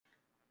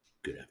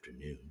Good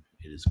afternoon.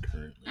 It is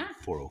currently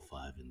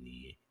 4:05 in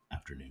the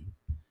afternoon.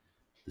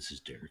 This is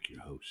Derek,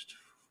 your host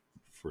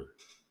for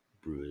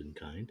Brew of a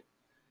Kind.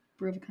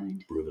 Brew of a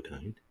Kind. Brew of a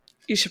Kind.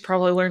 You should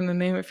probably learn the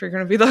name if you're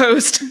going to be the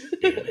host.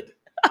 Damn it.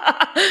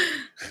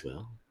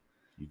 Well,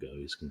 you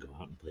guys can go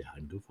out and play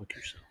hide and go fuck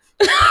yourself.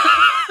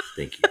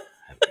 Thank you.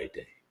 Have a great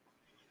day.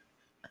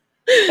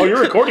 Oh,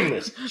 you're recording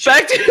this.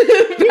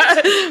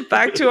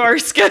 Back to our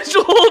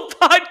scheduled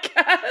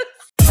podcast.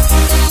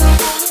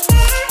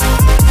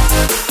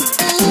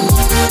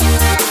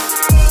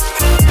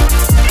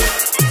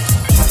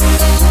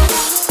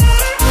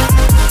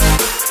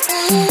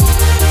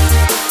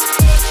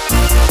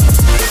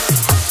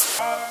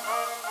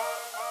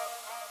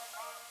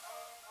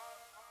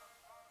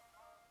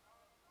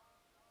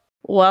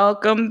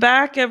 Welcome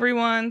back,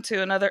 everyone,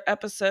 to another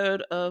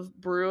episode of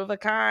Brew of a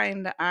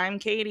Kind. I'm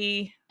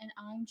Katie. And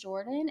I'm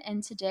Jordan,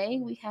 and today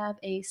we have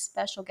a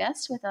special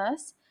guest with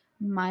us,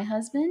 my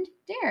husband,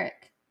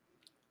 Derek.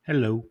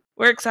 Hello.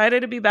 We're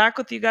excited to be back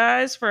with you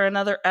guys for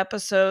another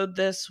episode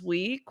this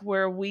week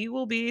where we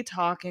will be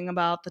talking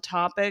about the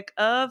topic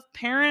of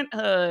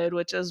parenthood,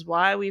 which is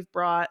why we've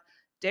brought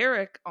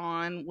Derek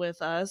on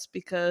with us,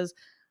 because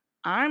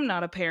I'm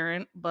not a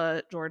parent,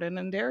 but Jordan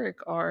and Derek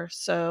are.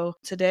 So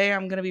today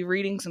I'm going to be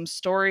reading some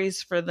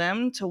stories for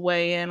them to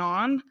weigh in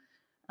on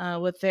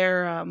with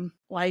their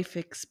life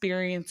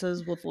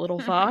experiences with little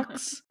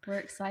Fox. We're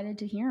excited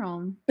to hear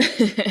them.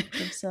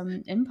 Give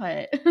some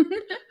input.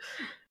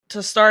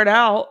 To start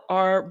out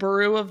our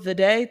brew of the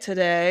day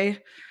today,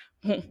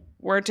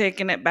 we're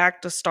taking it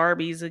back to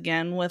Starbucks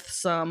again with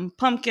some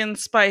pumpkin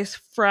spice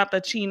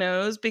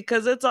frappuccinos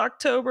because it's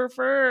October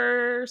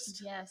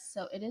 1st. Yes,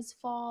 so it is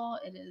fall.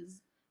 It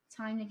is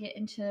time to get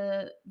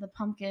into the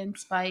pumpkin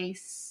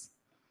spice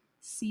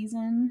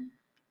season.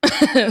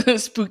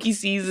 Spooky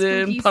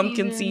season,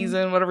 pumpkin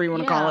season, whatever you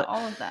want to call it.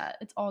 All of that.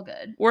 It's all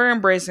good. We're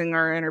embracing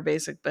our inner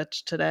basic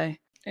bitch today.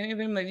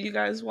 Anything that you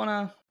guys want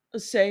to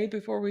say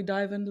before we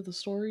dive into the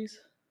stories?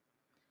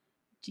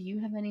 Do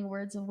you have any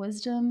words of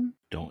wisdom?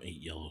 Don't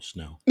eat yellow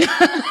snow.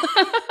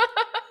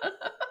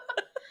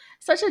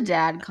 Such a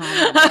dad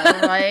comment,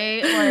 though,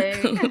 right?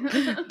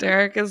 Like...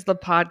 Derek is the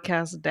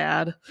podcast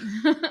dad.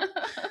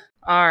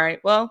 All right,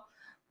 well,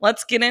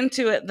 let's get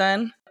into it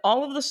then.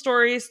 All of the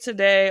stories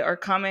today are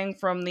coming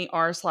from the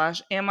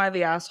r/Am I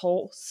the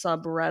Asshole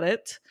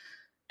subreddit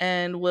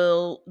and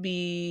will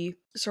be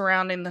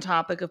surrounding the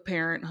topic of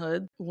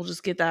parenthood. We'll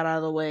just get that out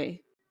of the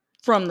way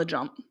from the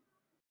jump.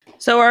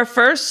 So our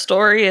first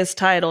story is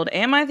titled,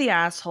 Am I the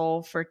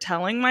Asshole for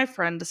Telling My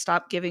Friend to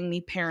Stop Giving Me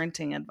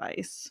Parenting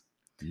Advice?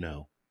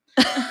 No.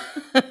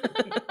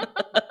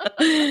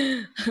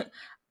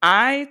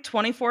 I,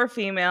 24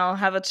 female,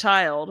 have a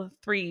child,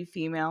 3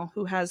 female,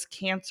 who has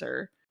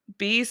cancer,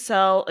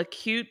 B-cell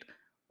acute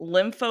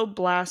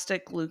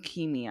lymphoblastic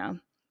leukemia.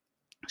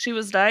 She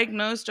was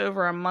diagnosed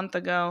over a month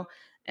ago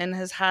and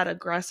has had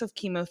aggressive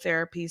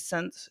chemotherapy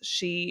since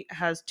she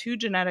has 2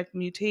 genetic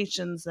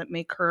mutations that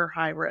make her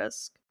high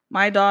risk.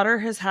 My daughter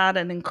has had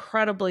an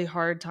incredibly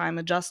hard time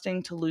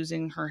adjusting to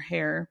losing her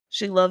hair.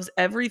 She loves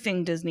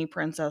everything Disney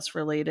princess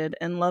related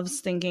and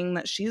loves thinking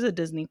that she's a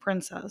Disney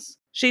princess.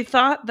 She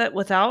thought that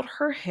without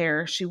her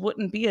hair, she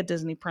wouldn't be a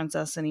Disney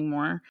princess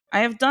anymore. I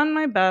have done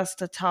my best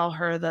to tell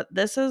her that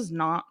this is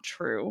not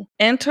true.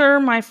 Enter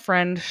my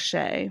friend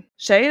Shay.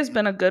 Shay has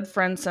been a good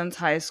friend since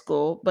high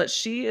school, but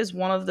she is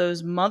one of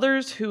those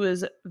mothers who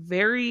is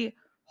very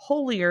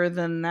holier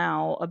than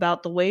thou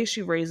about the way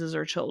she raises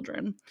her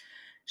children.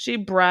 She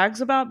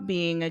brags about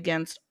being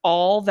against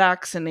all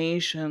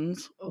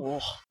vaccinations,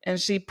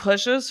 and she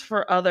pushes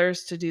for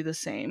others to do the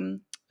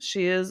same.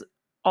 She is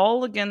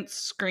all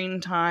against screen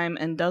time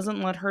and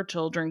doesn't let her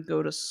children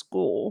go to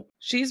school.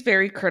 She's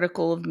very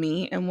critical of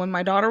me, and when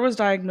my daughter was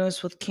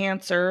diagnosed with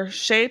cancer,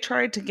 Shay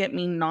tried to get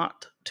me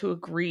not to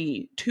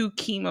agree to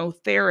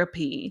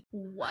chemotherapy.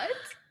 What?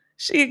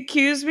 She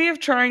accused me of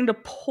trying to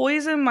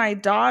poison my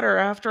daughter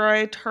after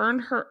I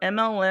turned her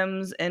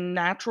MLMs and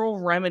natural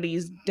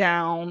remedies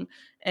down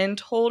and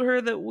told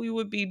her that we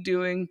would be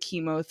doing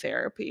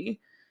chemotherapy.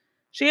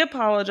 She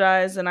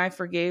apologized and I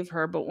forgave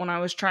her, but when I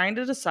was trying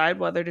to decide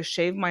whether to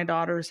shave my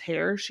daughter's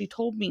hair, she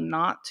told me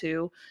not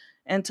to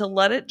and to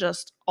let it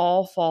just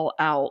all fall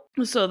out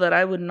so that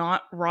I would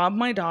not rob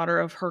my daughter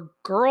of her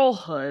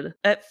girlhood.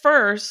 At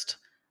first,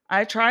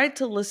 I tried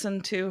to listen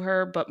to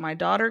her, but my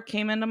daughter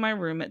came into my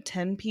room at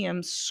 10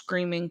 p.m.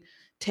 screaming,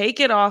 "Take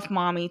it off,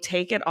 mommy,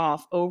 take it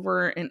off,"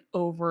 over and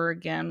over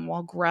again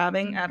while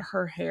grabbing at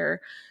her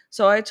hair.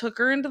 So I took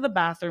her into the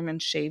bathroom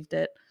and shaved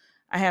it.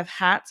 I have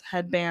hats,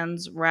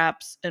 headbands,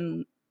 wraps,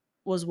 and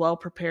was well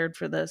prepared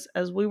for this,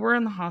 as we were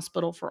in the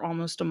hospital for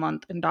almost a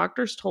month and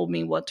doctors told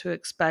me what to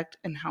expect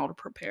and how to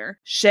prepare.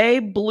 Shay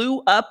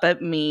blew up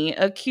at me,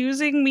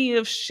 accusing me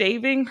of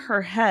shaving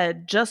her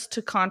head just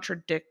to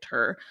contradict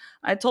her.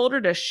 I told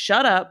her to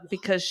shut up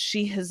because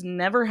she has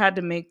never had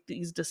to make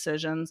these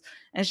decisions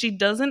and she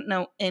doesn't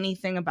know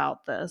anything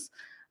about this.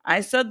 I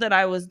said that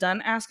I was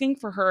done asking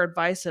for her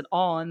advice at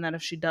all and that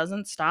if she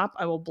doesn't stop,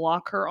 I will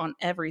block her on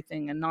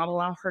everything and not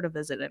allow her to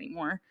visit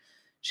anymore.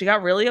 She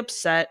got really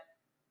upset,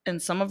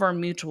 and some of our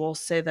mutuals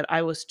say that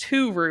I was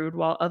too rude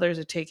while others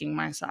are taking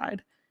my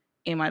side.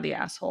 Am I the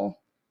asshole?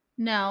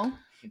 No.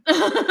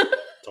 Told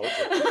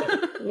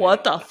you.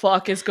 What the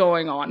fuck is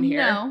going on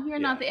here? No, you're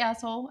not the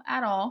asshole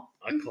at all.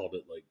 I called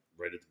it like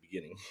right at the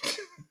beginning.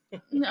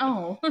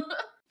 No.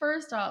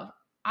 First off,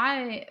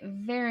 I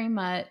very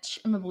much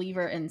am a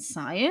believer in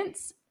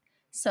science.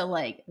 So,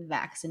 like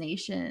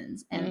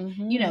vaccinations and,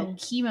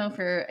 chemo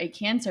for a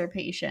cancer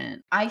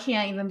patient. I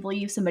can't even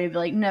believe somebody would be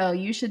like, no,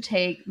 you should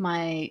take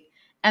my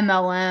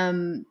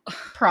MLM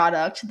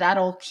product.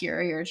 That'll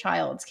cure your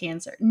child's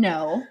cancer.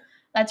 No,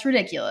 that's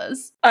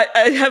ridiculous.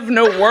 I have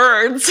no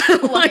words.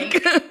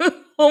 Like-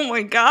 oh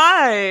my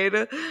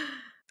God.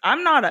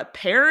 I'm not a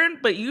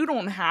parent, but you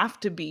don't have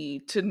to be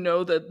to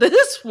know that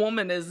this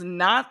woman is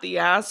not the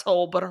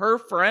asshole, but her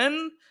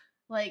friend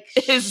Like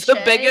is the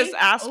Shay? biggest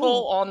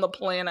asshole Oh. on the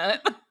planet.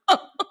 Yeah,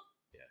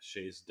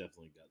 Shay's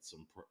definitely got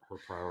some her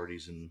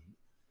priorities in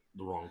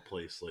the wrong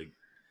place. Like,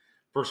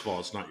 first of all,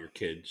 it's not your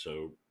kid,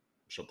 so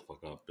shut the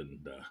fuck up. And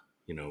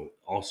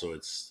also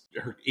it's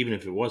her. Even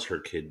if it was her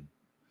kid,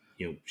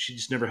 she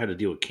just never had to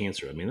deal with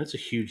cancer. I mean, that's a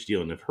huge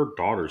deal. And if her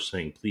daughter's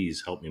saying,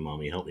 "Please help me,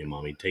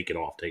 mommy, take it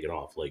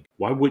off," like,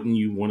 why wouldn't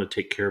you want to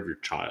take care of your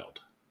child?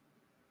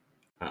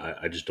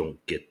 I just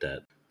don't get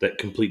that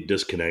complete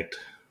disconnect.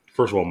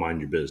 First of all,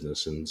 mind your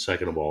business, and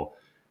second of all,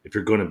 if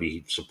you're going to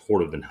be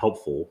supportive and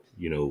helpful,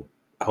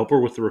 help her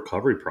with the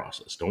recovery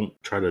process. Don't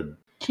try to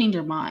change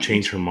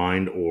her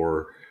mind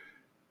or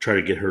try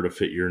to get her to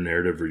fit your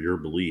narrative or your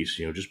beliefs.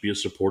 Just be a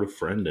supportive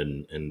friend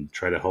and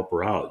try to help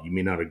her out. You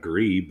may not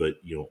agree, but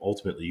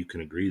ultimately you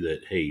can agree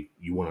that, hey,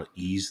 you want to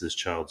ease this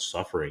child's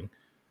suffering.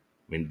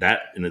 I mean,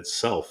 that in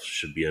itself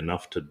should be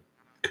enough to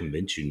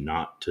convince you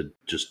not to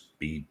just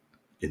be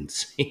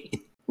insane.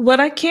 What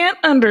I can't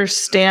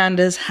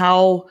understand is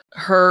how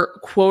her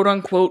quote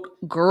unquote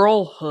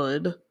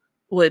girlhood,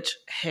 which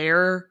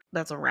hair,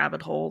 that's a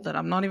rabbit hole that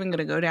I'm not even going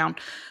to go down,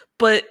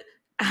 but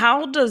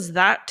how does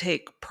that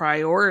take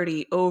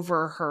priority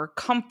over her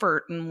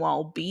comfort and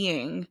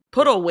well-being?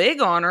 Put a wig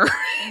on her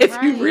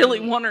if you really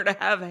want her to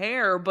have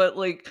hair, but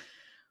like,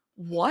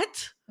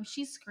 what? If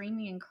she's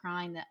screaming and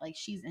crying that like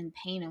she's in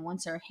pain and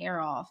wants her hair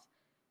off,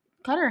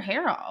 cut her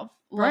hair off.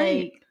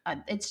 Right. Like,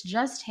 it's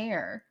just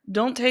hair.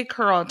 Don't take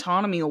her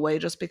autonomy away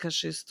just because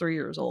she's 3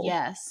 years old.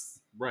 Yes.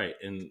 Right.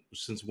 And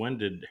since when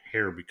did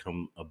hair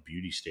become a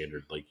beauty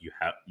standard? Like,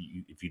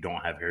 if you don't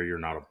have hair, you're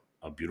not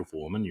a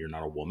beautiful woman. You're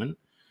not a woman.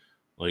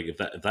 Like, if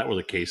that were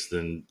the case,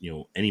 then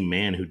any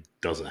man who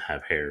doesn't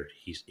have hair,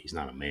 he's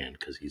not a man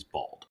because he's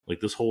bald.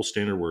 Like, this whole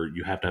standard where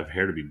you have to have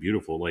hair to be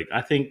beautiful. Like,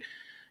 I think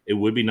it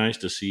would be nice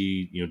to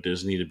see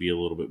Disney to be a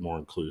little bit more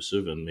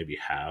inclusive and maybe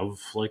have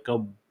like a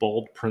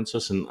bald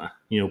princess. And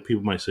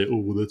people might say, oh,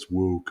 well, that's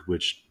woke,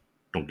 which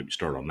don't get me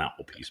started on that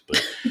whole piece.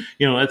 But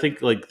I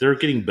think like they're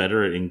getting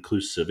better at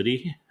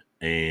inclusivity,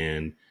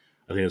 and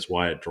I think that's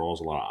why it draws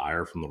a lot of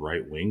ire from the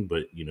right wing.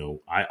 But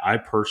I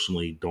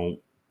personally don't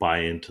buy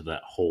into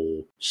that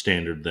whole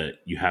standard that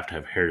you have to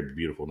have hair to be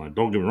beautiful. Now,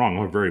 don't get me wrong,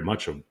 I'm very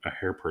much a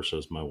hair person,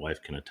 as my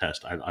wife can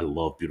attest. I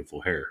love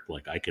beautiful hair.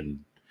 Like, I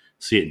can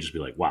see it and just be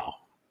like, wow,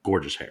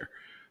 gorgeous hair.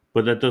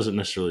 But that doesn't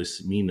necessarily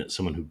mean that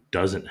someone who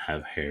doesn't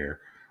have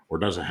hair or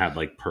doesn't have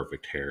like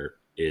perfect hair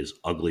is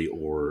ugly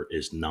or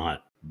is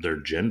not their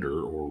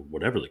gender or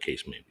whatever the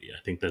case may be.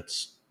 I think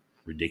that's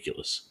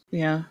ridiculous.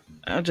 Yeah.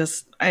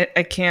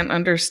 I can't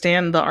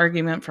understand the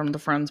argument from the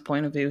friend's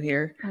point of view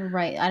here.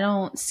 Right. I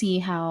don't see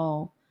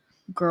how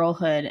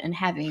girlhood and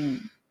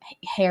having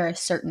hair a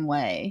certain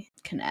way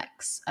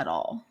connects at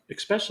all.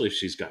 Especially if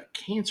she's got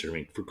cancer. I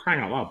mean, for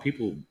crying out loud,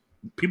 people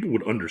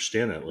would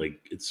understand that. Like,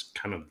 it's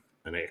kind of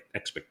an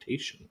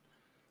expectation.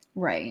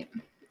 Right.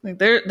 Like,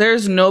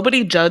 there's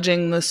nobody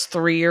judging this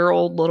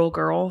 3-year-old little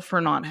girl for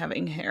not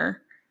having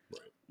hair. Right.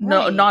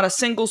 No, Right. Not a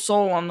single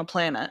soul on the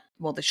planet.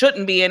 Well, they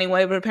shouldn't be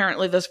anyway, but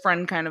apparently this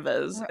friend kind of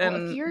is. Well,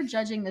 And if you're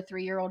judging the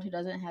 3-year-old who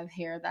doesn't have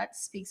hair, that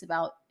speaks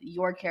about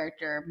your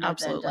character more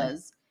Absolutely. than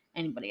does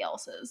anybody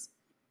else's.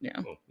 yeah.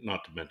 Well,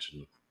 not to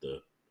mention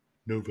the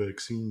no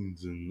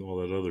vaccines and all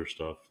that other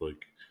stuff.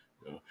 Like,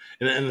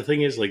 and the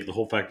thing is, like, the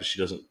whole fact that she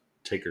doesn't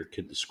take her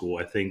kid to school,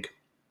 I think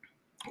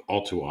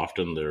all too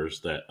often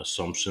there's that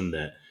assumption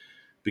that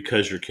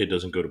because your kid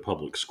doesn't go to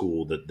public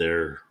school that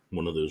they're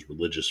one of those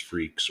religious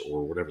freaks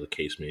or whatever the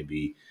case may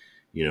be.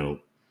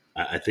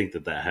 I think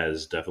that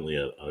has definitely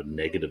a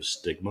negative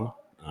stigma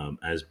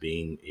as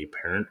being a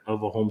parent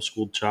of a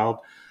homeschooled child.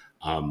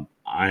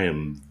 I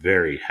am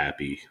very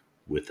happy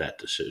with that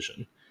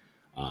decision.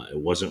 It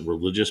wasn't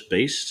religious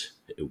based.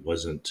 It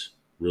wasn't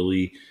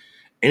really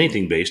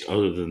anything based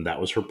other than that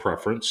was her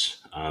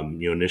preference.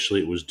 Initially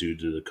it was due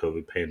to the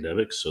COVID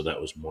pandemic, so that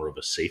was more of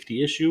a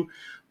safety issue.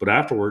 But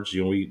afterwards,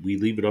 we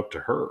leave it up to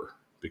her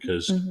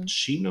because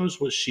she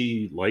knows what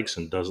she likes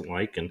and doesn't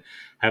like, and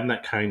having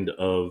that kind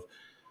of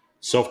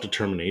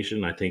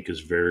self-determination, I think,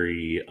 is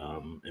very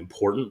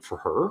important for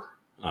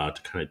her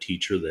to kind of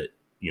teach her that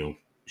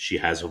she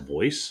has a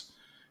voice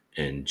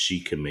and she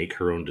can make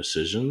her own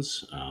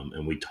decisions,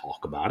 and we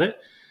talk about it.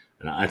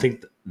 And I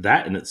think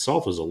that in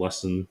itself is a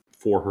lesson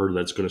for her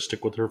that's going to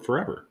stick with her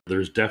forever.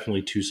 There's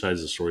definitely two sides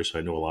of the story, so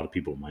I know a lot of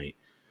people might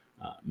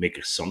make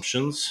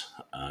assumptions.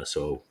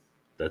 So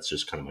that's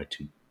just kind of my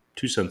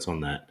two cents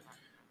on that.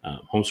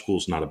 Homeschool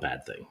is not a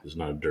bad thing. It's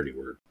not a dirty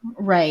word.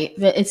 Right.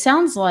 But it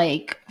sounds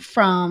like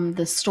from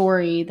the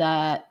story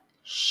that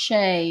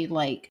Shay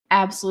like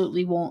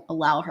absolutely won't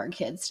allow her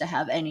kids to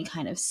have any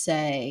kind of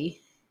say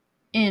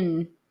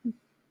in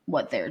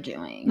what they're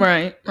doing.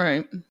 Right.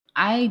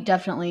 I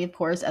definitely, of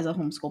course, as a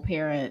homeschool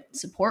parent,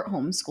 support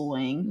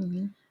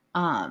homeschooling.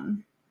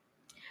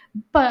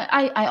 But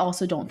I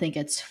also don't think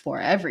it's for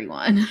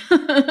everyone.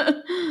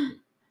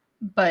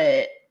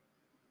 But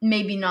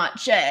maybe not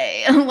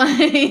Shay.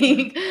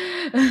 Like,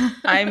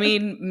 I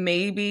mean,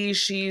 maybe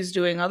she's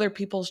doing other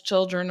people's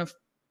children a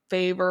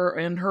favor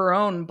and her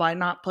own by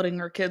not putting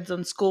her kids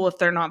in school if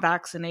they're not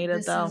vaccinated.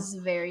 This is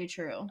very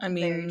true. I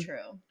mean, very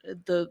true.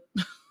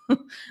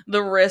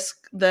 The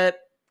risk that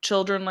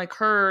children like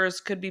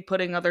hers could be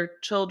putting other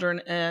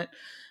children at.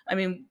 I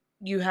mean,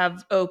 you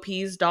have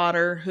OP's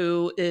daughter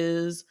who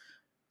is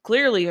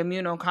clearly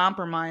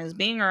immunocompromised.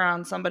 Being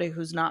around somebody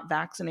who's not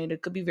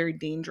vaccinated could be very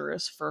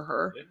dangerous for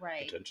her. Yeah,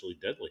 right. Potentially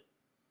deadly.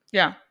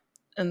 Yeah.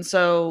 And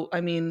so,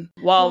 I mean,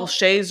 while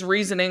Shay's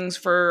reasonings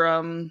for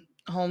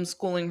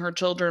homeschooling her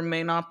children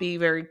may not be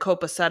very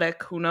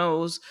copacetic, who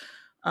knows,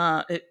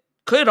 it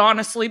could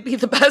honestly be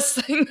the best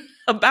thing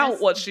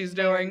about what she's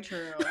doing.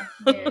 True.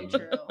 Very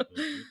true.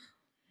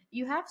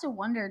 You have to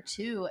wonder,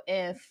 too,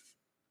 if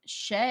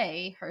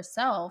Shay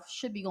herself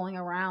should be going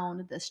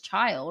around this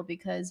child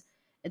because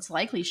it's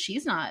likely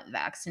she's not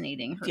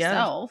vaccinating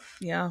herself.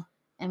 Yeah.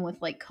 And with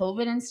like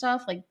COVID and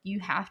stuff, like you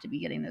have to be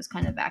getting those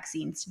kind of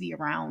vaccines to be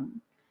around,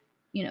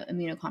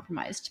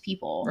 immunocompromised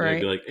people.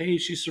 Right. Be like, hey,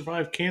 she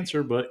survived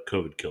cancer, but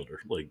COVID killed her.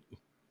 Like,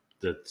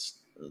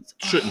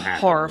 shouldn't happen.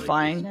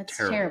 Horrifying. Like, that's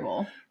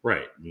terrible.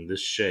 Right. And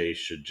this Shay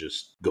should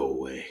just go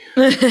away.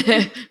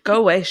 Go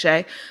away,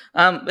 Shay.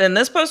 And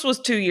this post was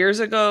 2 years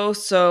ago.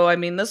 So, I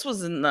mean, this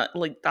was in the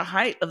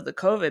height of the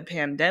COVID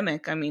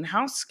pandemic. I mean,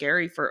 how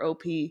scary for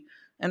OP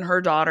and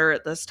her daughter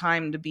at this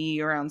time to be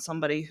around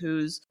somebody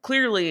who's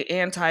clearly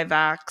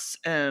anti-vax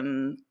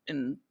and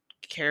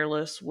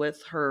careless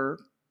with her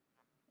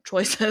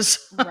choices.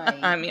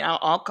 Right. I mean,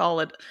 I'll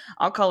call a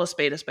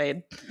spade a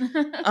spade.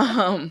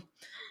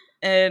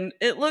 And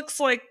it looks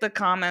like the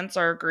comments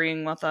are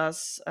agreeing with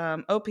us.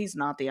 OP's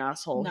not the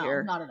asshole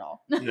here. No, not at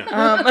all. No.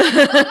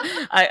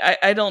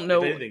 I don't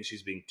know. If anything,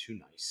 she's being too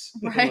nice.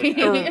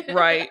 Right.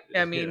 Right.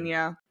 I mean,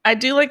 yeah. I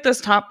do like this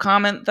top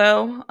comment,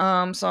 though.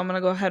 So I'm going to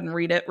go ahead and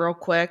read it real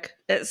quick.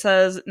 It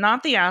says,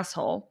 not the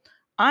asshole.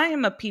 I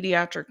am a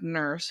pediatric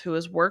nurse who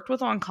has worked with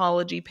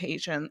oncology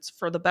patients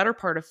for the better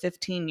part of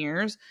 15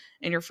 years,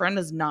 and your friend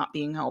is not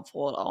being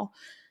helpful at all.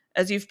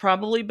 As you've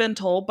probably been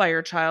told by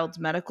your child's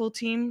medical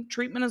team,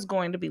 treatment is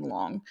going to be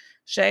long.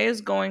 Shay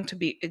is going to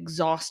be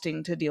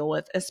exhausting to deal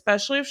with,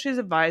 especially if she's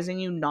advising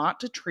you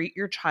not to treat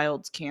your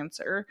child's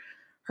cancer.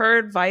 Her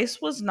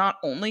advice was not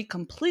only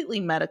completely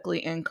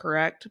medically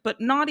incorrect,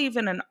 but not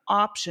even an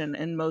option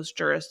in most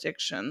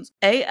jurisdictions.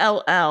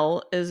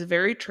 ALL is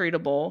very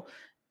treatable,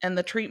 and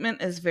the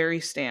treatment is very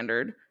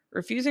standard.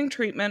 Refusing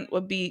treatment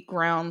would be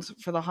grounds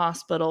for the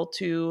hospital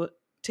to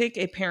take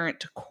a parent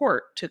to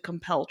court to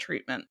compel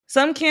treatment.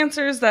 Some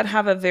cancers that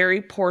have a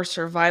very poor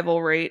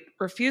survival rate,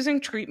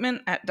 refusing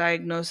treatment at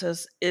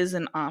diagnosis is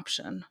an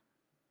option.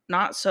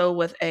 Not so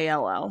with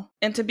ALL.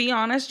 And to be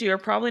honest, you're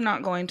probably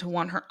not going to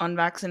want her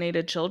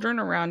unvaccinated children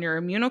around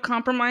your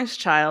immunocompromised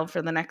child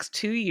for the next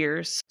 2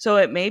 years, so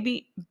it may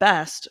be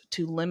best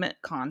to limit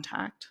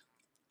contact.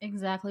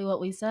 Exactly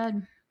what we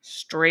said.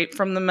 Straight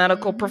from the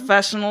medical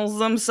professionals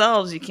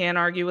themselves. You can't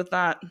argue with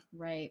that.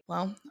 Right.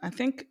 Well, I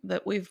think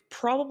that we've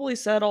probably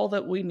said all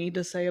that we need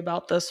to say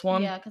about this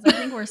one. Yeah, because I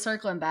think we're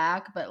circling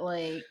back, but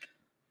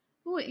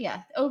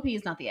OP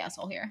is not the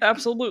asshole here.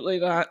 Absolutely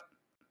not.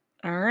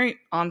 All right,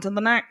 on to the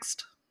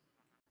next.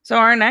 So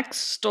our next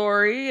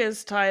story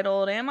is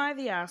titled, Am I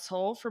the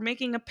Asshole for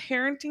Making a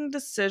Parenting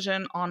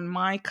Decision on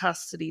My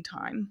Custody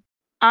Time?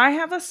 I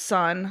have a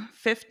son,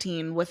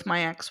 15, with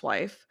my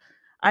ex-wife.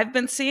 I've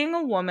been seeing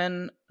a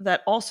woman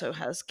that also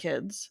has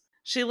kids.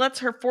 She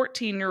lets her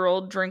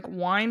 14-year-old drink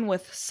wine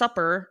with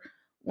supper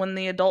when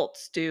the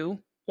adults do,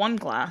 1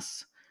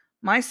 glass.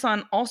 My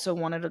son also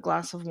wanted a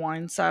glass of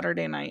wine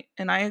Saturday night,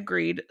 and I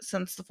agreed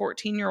since the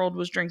 14-year-old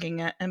was drinking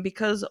it, and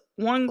because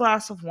 1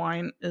 glass of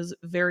wine is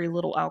very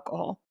little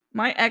alcohol.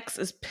 My ex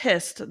is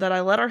pissed that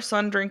I let our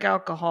son drink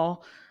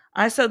alcohol.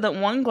 I said that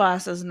 1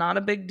 glass is not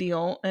a big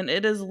deal, and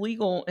it is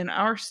legal in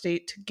our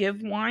state to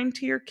give wine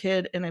to your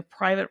kid in a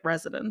private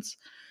residence.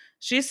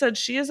 She said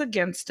she is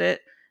against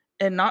it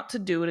and not to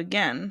do it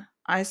again.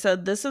 I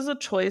said this is a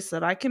choice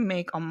that I can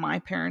make on my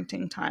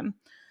parenting time.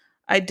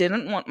 I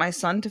didn't want my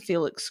son to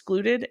feel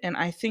excluded, and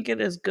I think it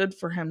is good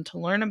for him to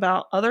learn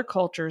about other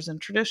cultures and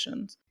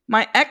traditions.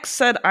 My ex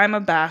said I'm a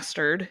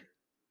bastard.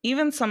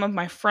 Even some of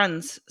my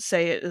friends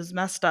say it is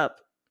messed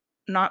up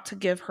not to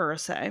give her a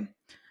say.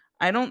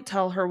 I don't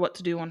tell her what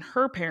to do on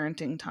her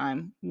parenting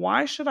time.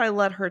 Why should I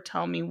let her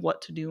tell me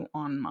what to do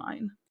on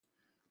mine?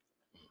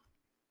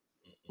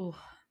 Ooh.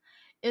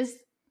 Is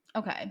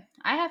okay.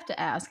 I have to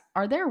ask,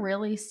 are there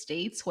really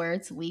states where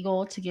it's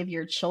legal to give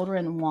your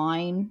children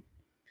wine?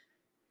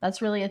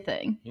 That's really a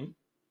thing. Yeah.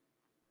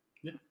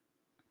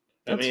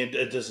 I That's mean,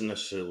 it doesn't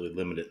necessarily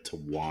limit it to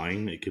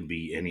wine. It can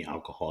be any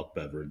alcoholic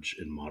beverage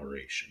in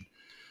moderation,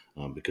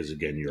 because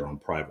again, you're on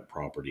private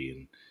property,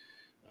 and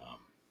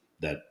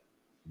that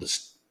the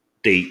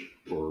state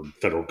or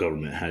federal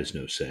government has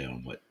no say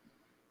on what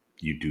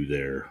you do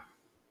there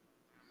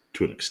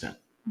to an extent.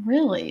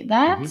 Really? Hmm.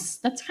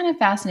 That's kind of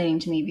fascinating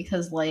to me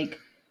because like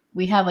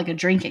we have like a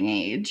drinking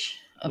age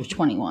of Hmm.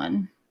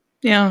 21.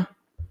 yeah.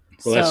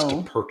 Well, that's to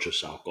So,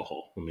 purchase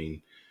alcohol. I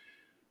mean,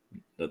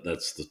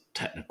 that's the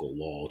technical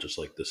law, just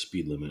like the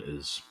speed limit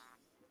is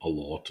a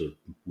law to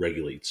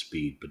regulate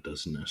speed, but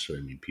doesn't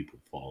necessarily mean people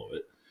follow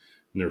it.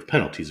 And there are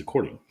penalties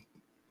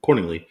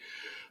accordingly.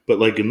 But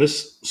like in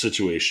this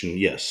situation,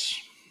 yes,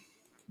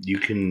 you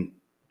can,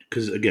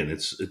 because again,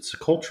 it's a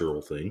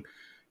cultural thing.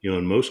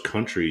 In most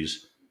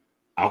countries,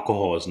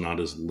 alcohol is not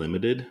as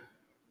limited.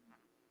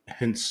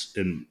 Hence,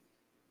 in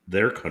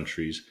their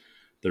countries,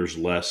 there's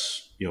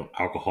less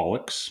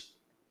alcoholics.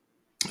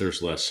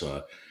 There's less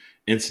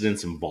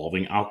incidents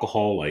involving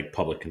alcohol, like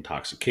public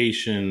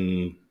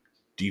intoxication,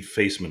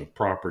 defacement of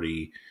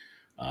property,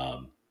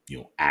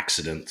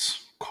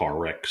 accidents, car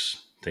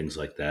wrecks, things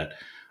like that.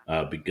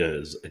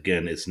 Because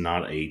again, it's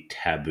not a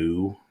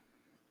taboo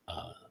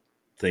uh,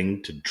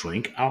 thing to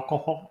drink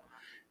alcohol.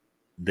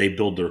 They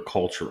build their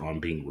culture on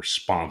being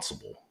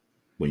responsible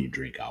when you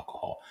drink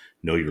alcohol.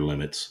 Know your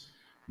limits,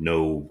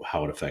 know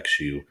how it affects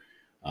you.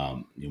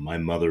 My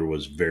mother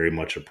was very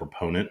much a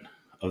proponent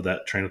of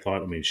that train of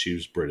thought. I mean, she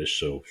was British,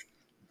 so a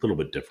little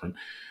bit different.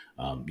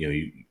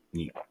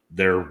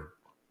 Their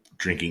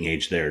drinking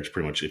age there, it's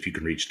pretty much if you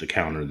can reach the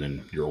counter,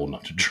 then you're old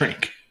enough to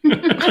drink.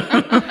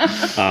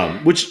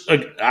 Which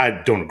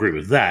I don't agree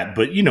with that,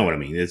 but you know what I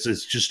mean.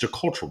 It's just a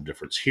cultural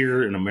difference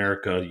here in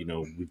America.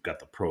 We've got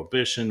the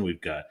prohibition,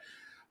 we've got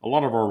a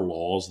lot of our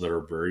laws that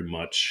are very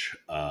much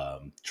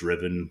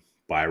driven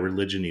by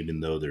religion, even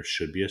though there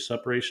should be a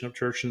separation of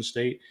church and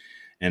state.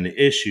 And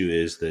the issue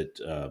is that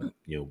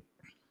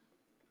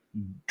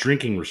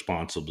drinking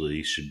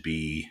responsibly should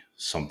be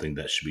something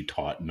that should be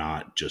taught,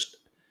 not just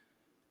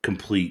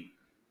complete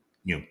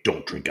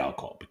don't drink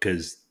alcohol,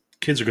 because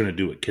kids are going to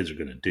do what kids are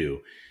going to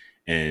do.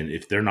 And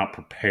if they're not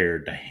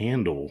prepared to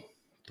handle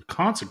the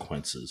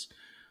consequences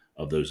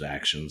of those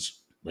actions,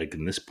 like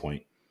in this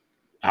point,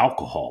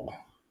 alcohol,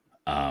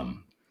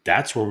 um,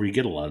 that's where we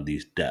get a lot of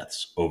these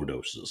deaths,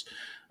 overdoses,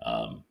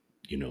 um,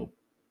 you know,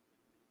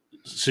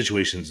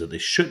 situations that they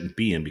shouldn't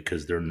be in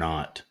because they're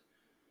not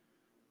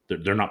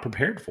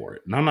prepared for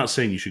it. And I'm not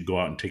saying you should go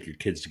out and take your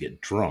kids to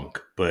get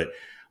drunk, but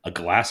a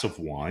glass of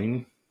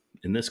wine,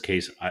 in this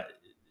case,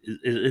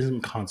 it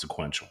isn't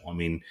consequential. I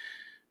mean,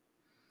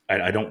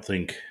 I don't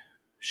think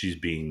she's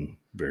being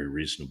very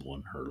reasonable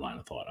in her line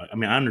of thought. I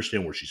mean, I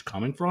understand where she's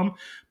coming from,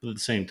 but at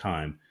the same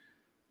time,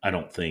 I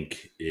don't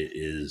think it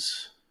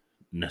is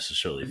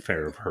necessarily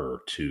fair of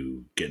her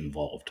to get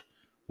involved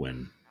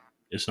when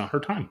it's not her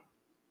time.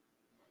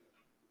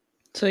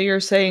 So you're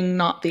saying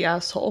not the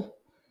asshole.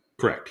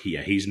 Correct.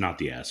 Yeah, he's not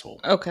the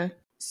asshole. Okay.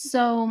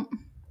 so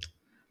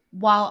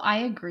while I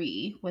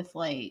agree with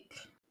like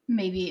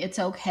maybe it's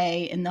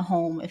okay in the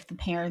home if the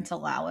parents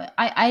allow it,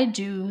 I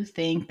do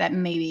think that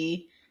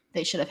maybe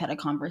they should have had a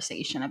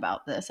conversation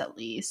about this at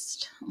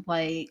least.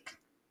 Like,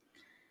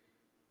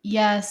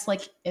 yes,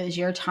 like it was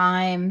your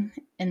time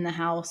in the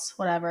house,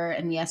 whatever,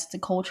 and yes, it's a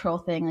cultural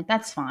thing, like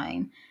that's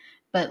fine.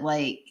 But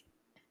like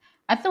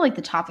I feel like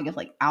the topic of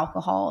like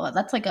alcohol,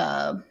 that's like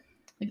a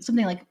like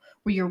something like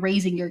where you're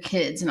raising your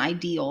kids an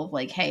ideal of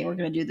like, hey, we're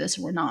gonna do this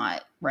or we're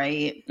not,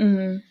 right?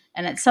 Mm-hmm.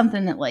 And it's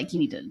something that like you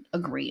need to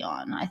agree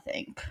on, I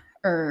think,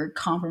 or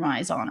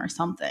compromise on or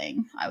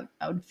something.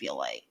 I would feel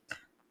like.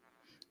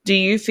 Do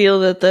you feel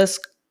that this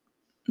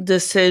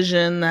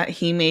decision that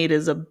he made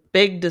is a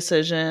big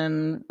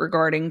decision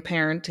regarding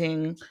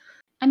parenting?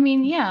 I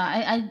mean,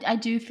 yeah, I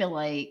do feel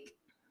like,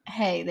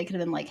 hey, they could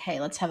have been like, hey,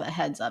 let's have a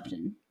heads up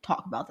and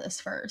talk about this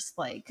first.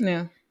 Like,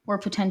 Yeah. we're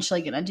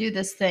potentially gonna do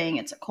this thing.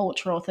 It's a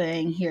cultural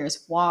thing.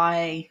 Here's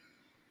why.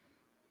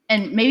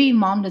 And maybe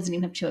mom doesn't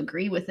even have to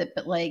agree with it,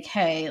 but like,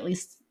 hey, at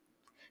least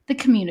the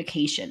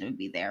communication would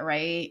be there,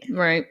 right?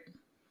 Right.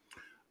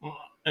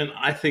 And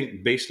I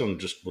think based on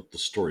just what the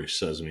story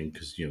says, I mean,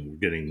 because we're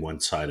getting one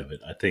side of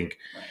it. I think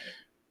Right.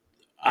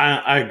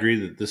 I agree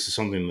that this is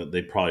something that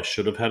they probably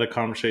should have had a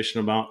conversation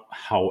about.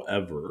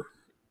 However,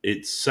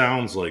 it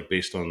sounds like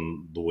based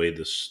on the way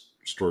this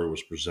story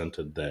was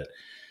presented that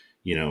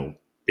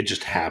it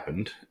just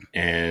happened,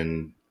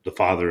 and the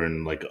father,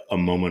 in like a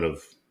moment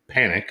of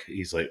panic,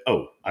 he's like,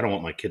 "Oh, I don't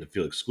want my kid to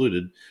feel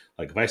excluded.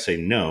 Like if I say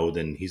no,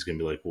 then he's gonna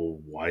be like, well,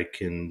 why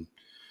can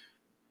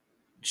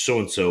so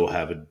and so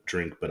have a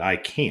drink, but I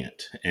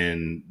can't?"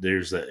 And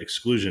there's that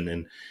exclusion.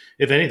 And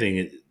if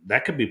anything,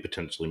 that could be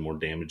potentially more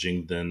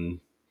damaging than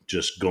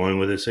just going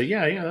with it. Say,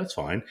 yeah, yeah, that's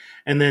fine,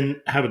 and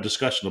then have a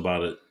discussion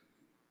about it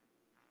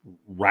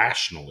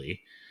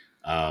rationally,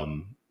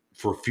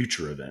 for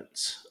future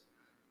events,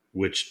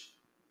 which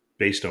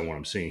based on what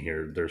I'm seeing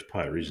here, there's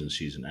probably a reason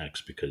she's an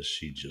ex, because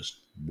she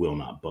just will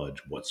not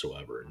budge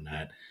whatsoever. And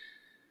that,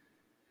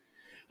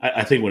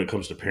 I think when it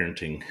comes to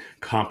parenting,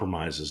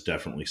 compromise is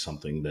definitely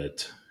something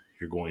that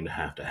you're going to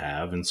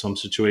have in some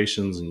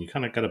situations, and you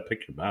kind of got to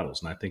pick your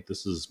battles. And I think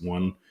this is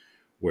one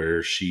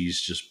where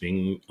she's just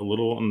being a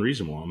little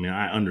unreasonable. I mean,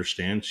 I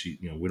understand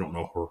we don't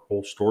know her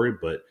whole story,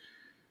 but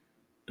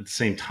at the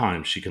same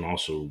time, she can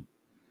also,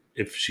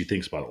 if she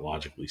thinks about it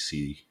logically,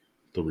 see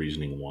the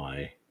reasoning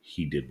why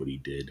he did what he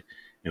did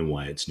and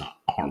why it's not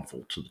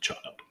harmful to the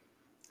child.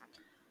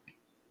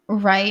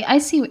 Right. I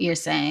see what you're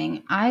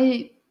saying.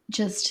 I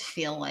just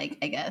feel like,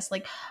 I guess,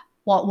 like,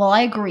 well,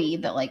 I agree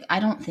that, like, I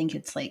don't think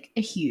it's like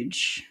a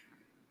huge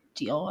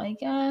deal, I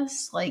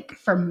guess. Like,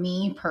 for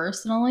me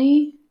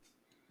personally,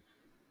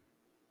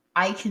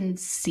 I can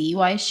see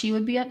why she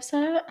would be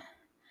upset.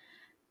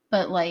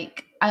 But,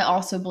 like, I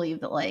also believe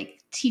that, like,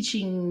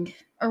 teaching,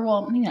 or,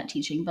 well, maybe not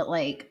teaching, but,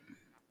 like,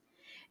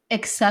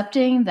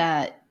 accepting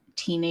that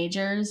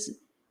teenagers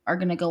are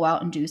going to go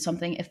out and do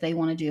something if they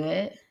want to do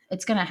it,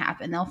 it's going to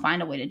happen. They'll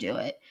find a way to do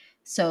it.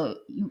 So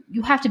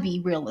you have to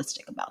be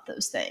realistic about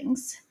those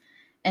things.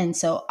 And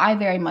so I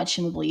very much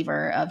am a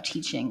believer of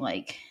teaching,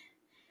 like,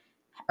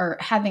 or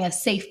having a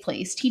safe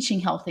place, teaching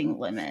healthy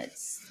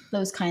limits,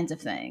 those kinds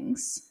of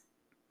things.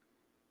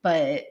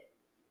 But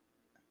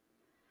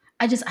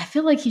I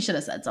feel like he should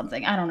have said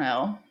something. I don't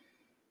know.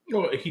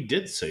 Well, he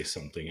did say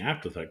something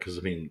after that, because,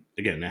 I mean,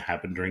 again, that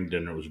happened during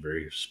dinner. It was a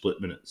very split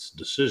minutes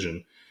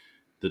decision.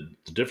 The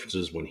difference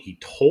is when he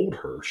told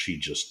her, she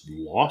just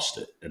lost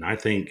it. And I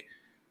think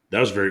that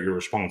was very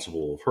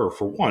irresponsible of her.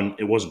 For one,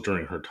 it wasn't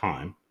during her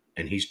time,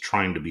 and he's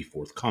trying to be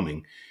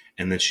forthcoming,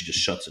 and then she just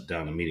shuts it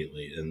down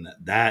immediately. And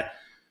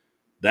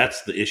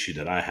that's the issue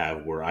that I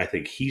have, where I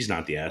think he's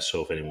not the ass.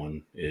 So if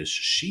anyone is,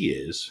 she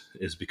is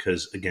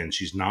because, again,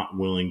 she's not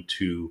willing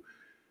to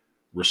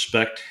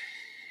respect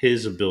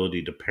his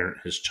ability to parent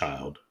his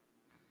child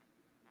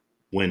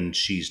when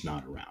she's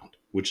not around,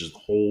 which is the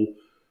whole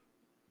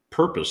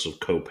purpose of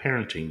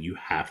co-parenting. You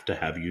have to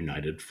have a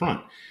united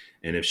front.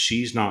 And if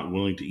she's not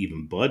willing to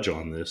even budge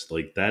on this,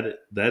 like, that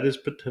is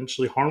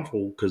potentially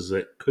harmful, because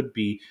that could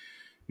be,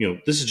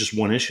 this is just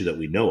one issue that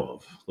we know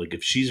of. Like,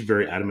 if she's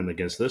very adamant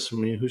against this, I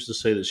mean, who's to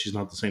say that she's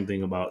not the same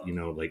thing about,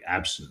 like,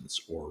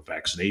 abstinence or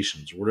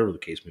vaccinations or whatever the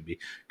case may be.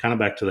 Kind of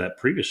back to that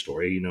previous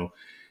story,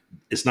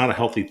 it's not a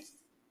healthy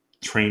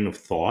train of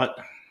thought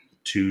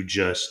to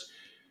just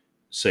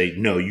say,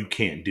 no, you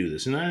can't do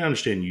this. And I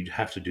understand you'd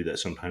have to do that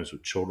sometimes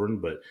with children,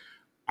 but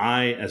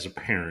I, as a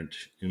parent,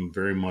 am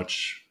very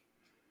much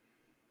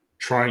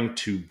trying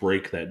to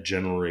break that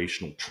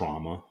generational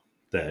trauma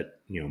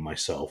that,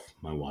 myself,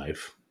 my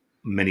wife,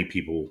 many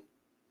people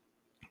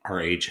our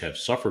age have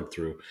suffered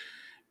through,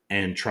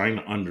 and trying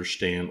to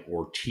understand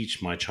or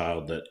teach my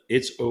child that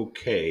it's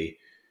okay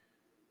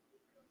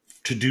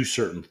to do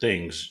certain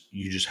things.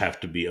 You just have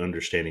to be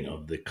understanding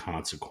of the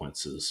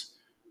consequences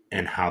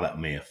and how that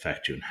may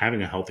affect you. And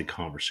having a healthy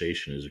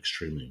conversation is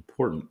extremely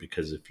important,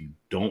 because if you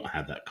don't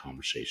have that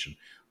conversation,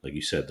 like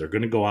you said, they're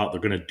going to go out,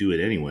 they're going to do it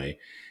anyway.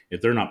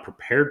 If they're not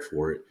prepared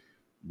for it,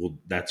 well,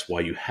 that's why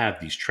you have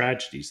these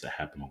tragedies that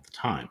happen all the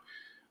time.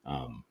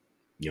 Um,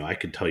 I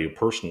could tell you a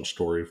personal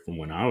story from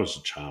when I was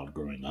a child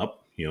growing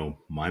up.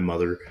 My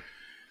mother,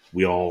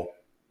 we all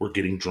were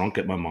getting drunk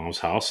at my mom's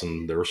house,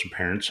 and there were some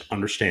parents,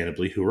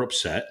 understandably, who were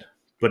upset.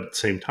 But at the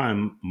same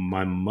time,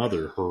 my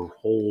mother, her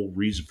whole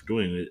reason for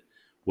doing it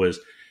was,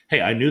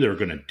 hey, I knew they were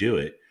going to do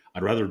it.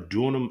 I'd rather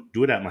do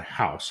it at my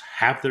house,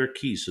 have their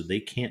keys so they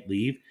can't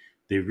leave.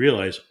 They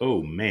realize,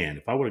 oh man,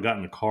 if I would have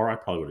gotten in a car, I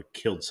probably would have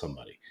killed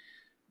somebody.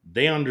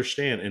 They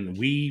understand. And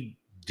we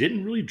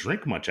didn't really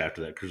drink much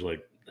after that, because,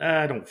 like,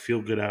 I don't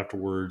feel good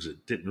afterwards.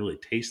 It didn't really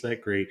taste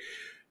that great.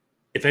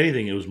 If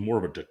anything, it was more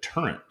of a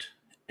deterrent.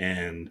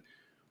 And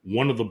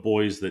one of the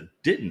boys that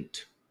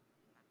didn't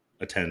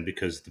attend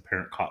because the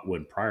parent caught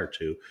one prior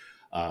to,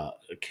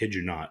 kid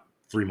you not,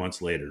 3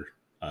 months later,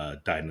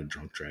 died in a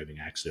drunk driving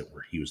accident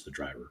where he was the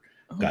driver,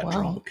 got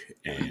drunk,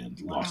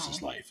 and lost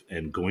his life.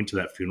 And going to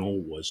that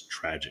funeral was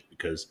tragic,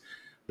 because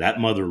that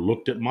mother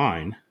looked at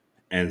mine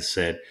and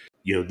said,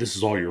 this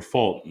is all your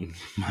fault. And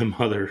my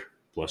mother,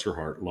 bless her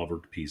heart, love her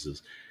to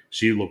pieces,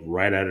 she looked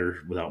right at her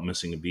without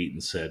missing a beat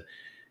and said,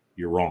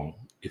 you're wrong.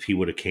 If he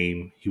would have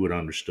came, he would have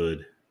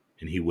understood,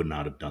 and he would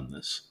not have done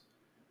this.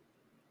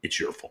 It's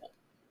your fault.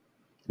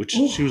 Which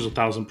she was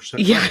 1,000%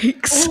 right.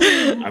 Yikes.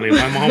 I mean,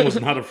 my mom was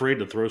not afraid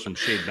to throw some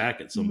shade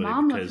back at somebody,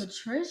 Mama because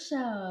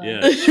Patricia.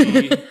 yeah,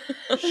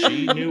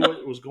 she knew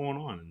what was going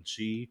on, and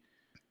she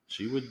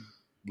would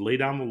lay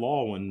down the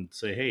law and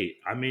say, hey,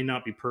 I may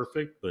not be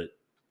perfect, but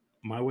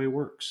my way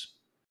works.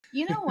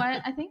 You know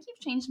what? I think you've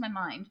changed my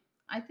mind.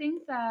 I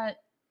think that,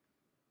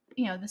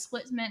 the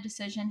split minute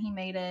decision, he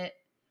made it.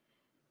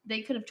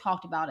 They could have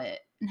talked about it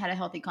and had a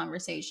healthy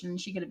conversation.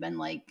 She could have been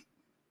like,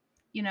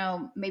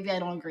 maybe I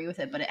don't agree with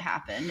it, but it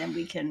happened, and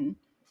we can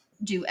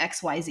do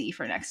XYZ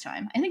for next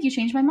time. I think you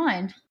changed my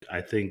mind.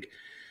 I think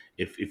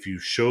if you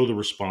show the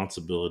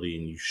responsibility,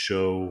 and you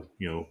show,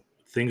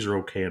 things are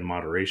okay in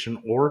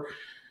moderation, or,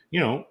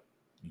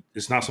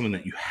 it's not something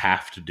that you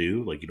have to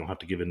do. Like, you don't have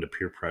to give in to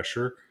peer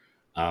pressure.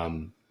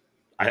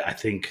 I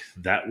think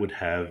that would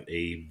have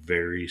a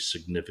very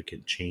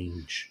significant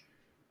change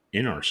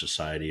in our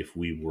society if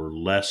we were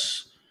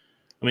less.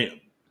 I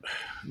mean,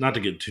 not to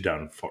get too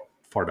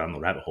far down the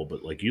rabbit hole,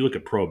 but like, you look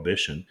at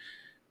prohibition.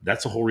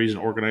 That's the whole reason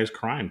organized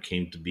crime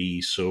came to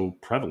be so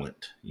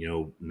prevalent.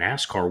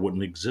 NASCAR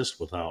wouldn't exist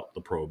without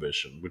the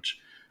prohibition, which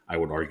I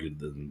would argue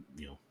that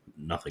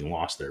nothing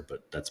lost there,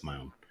 but that's my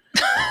own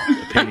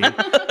opinion.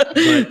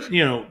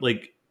 But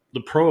like, the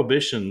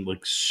prohibition,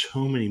 like,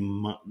 so many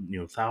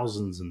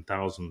thousands and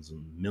thousands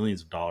and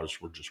millions of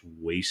dollars were just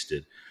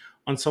wasted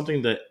on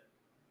something that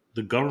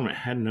the government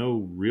had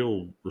no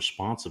real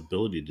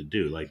responsibility to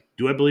do. Like,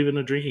 do I believe in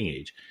a drinking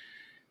age?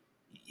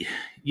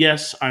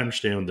 Yes, I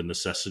understand the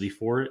necessity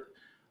for it,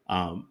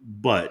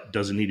 but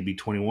does it need to be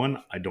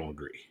 21? I don't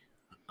agree.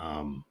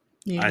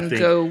 You can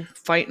go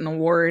fight in a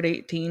war at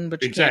 18,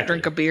 but you can't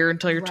drink a beer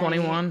until you're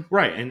 21.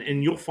 Right.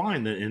 And you'll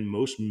find that in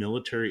most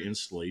military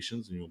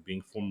installations,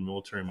 being former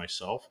military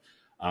myself,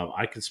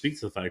 I can speak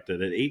to the fact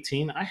that at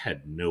 18, I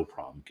had no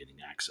problem getting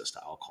access to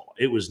alcohol.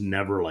 It was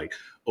never like,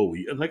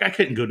 like, I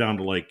couldn't go down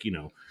to, like,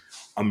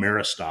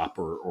 Ameristop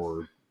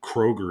or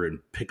Kroger and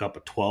pick up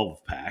a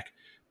 12 pack.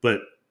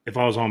 But if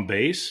I was on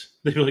base,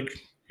 they'd be like,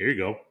 here you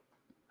go.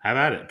 Have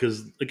at it.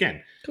 Because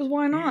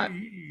why not?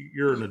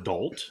 You're an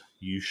adult.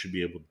 You should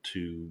be able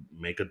to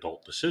make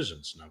adult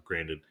decisions. Now,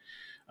 granted,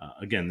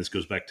 again, this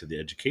goes back to the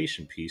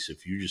education piece.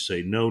 If you just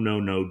say, no,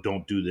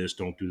 don't do this,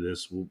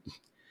 well,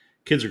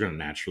 kids are going to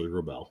naturally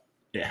rebel.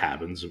 It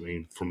happens. I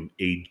mean, from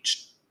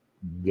age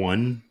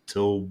 1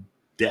 till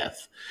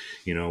death,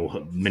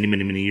 many,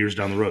 many, many years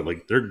down the road,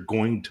 like, they're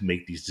going to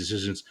make these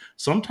decisions,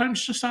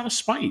 sometimes just out of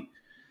spite.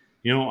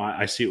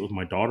 I see it with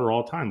my daughter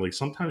all the time. Like,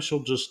 sometimes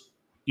she'll just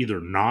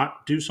either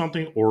not do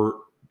something or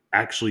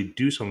actually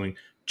do something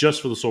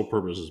just for the sole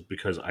purposes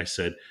because I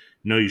said,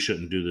 no, you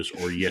shouldn't do this,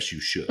 or yes, you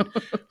should.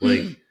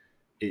 Like,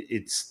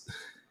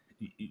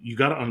 you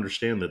got to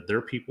understand that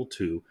they're people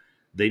too.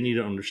 They need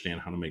to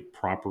understand how to make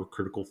proper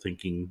critical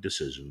thinking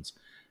decisions.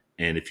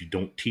 And if you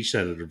don't teach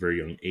that at a very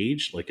young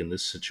age, like in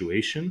this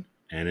situation,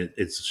 and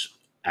it's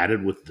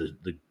added with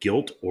the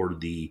guilt or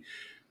the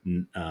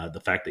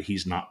fact that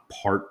he's not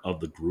part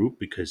of the group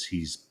because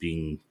he's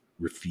being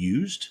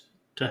refused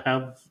to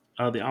have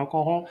the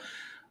alcohol,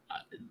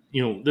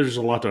 there's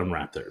a lot to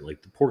unwrap there.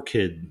 Like, the poor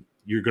kid,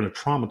 you're going to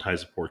traumatize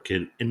the poor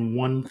kid in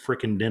one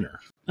freaking dinner.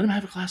 Let him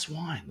have a glass of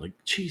wine. Like,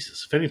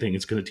 Jesus, if anything,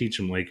 it's going to teach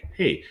him, like,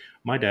 hey,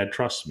 my dad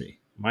trusts me.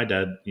 My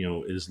dad,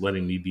 is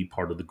letting me be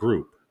part of the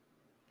group.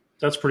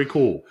 That's pretty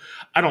cool.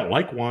 I don't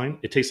like wine.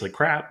 It tastes like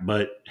crap,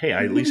 but hey,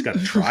 I at least got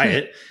to try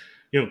it.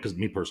 Because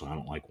me personally, I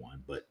don't like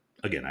wine. But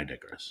again, I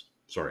digress.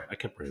 Sorry, I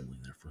kept rambling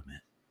there for a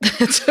minute.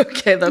 It's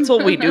okay. That's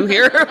what we do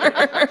here.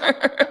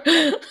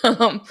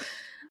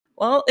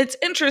 Well, it's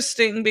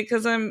interesting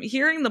because I'm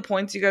hearing the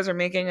points you guys are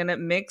making, and it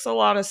makes a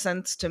lot of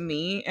sense to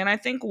me. And I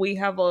think we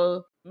have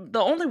the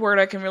only word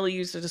I can really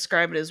use to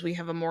describe it is we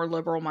have a more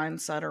liberal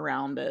mindset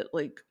around it.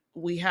 Like,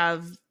 we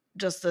have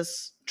just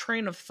this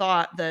train of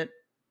thought that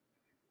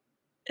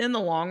in the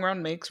long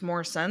run makes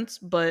more sense,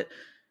 but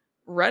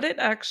Reddit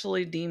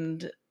actually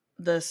deemed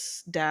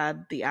this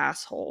dad the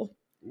asshole.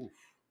 Oof.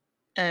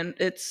 And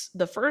it's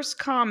the first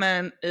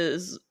comment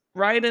is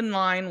right in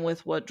line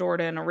with what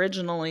Jordan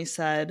originally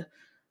said.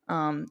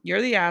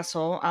 You're the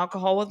asshole.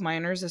 Alcohol with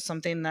minors is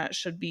something that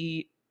should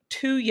be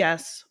 2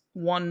 yes,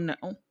 1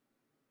 no.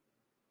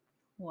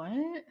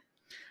 What?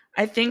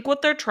 I think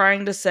what they're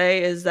trying to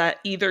say is that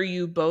either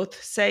you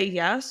both say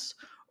yes,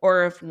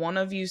 or if one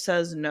of you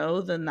says no,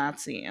 then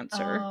that's the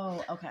answer.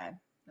 Oh, okay.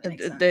 That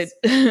makes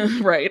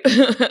sense. Right.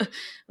 A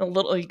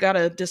little, you got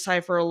to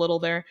decipher a little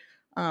there.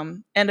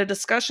 And a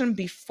discussion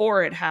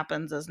before it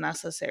happens is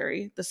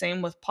necessary. The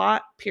same with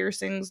pot,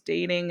 piercings,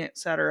 dating,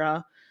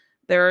 etc.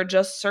 There are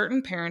just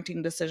certain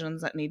parenting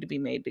decisions that need to be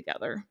made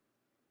together.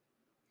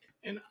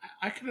 And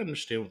I can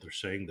understand what they're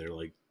saying there.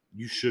 Like,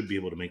 you should be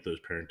able to make those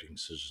parenting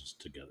decisions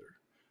together.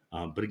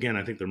 But again,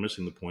 I think they're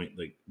missing the point.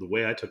 Like, the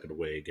way I took it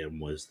away again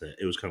was that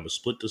it was kind of a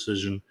split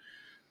decision.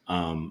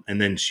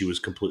 And then she was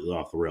completely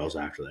off the rails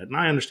after that. And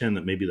I understand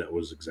that maybe that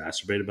was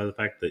exacerbated by the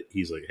fact that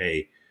he's like,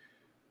 hey,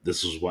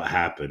 this is what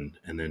happened.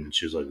 And then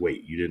she was like,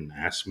 wait, you didn't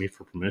ask me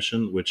for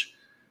permission, which,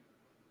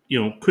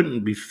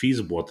 couldn't be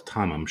feasible at the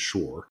time, I'm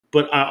sure.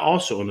 But I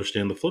also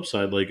understand the flip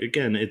side. Like,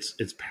 again, it's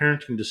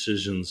parenting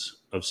decisions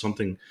of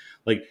something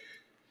like,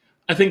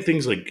 I think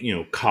things like,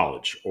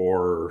 college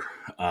or,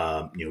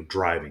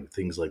 driving,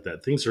 things like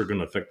that. Things that are going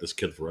to affect this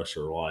kid for the rest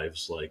of their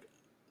lives. Like,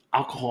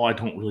 alcohol, I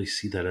don't really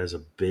see that as a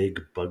big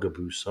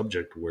bugaboo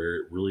subject where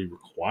it really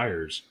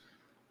requires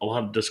a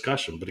lot of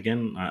discussion. But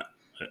again,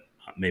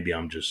 maybe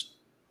I'm just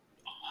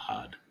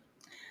odd.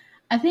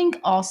 I think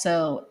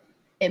also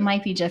it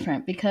might be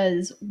different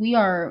because we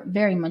are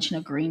very much in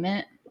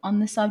agreement on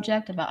the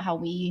subject about how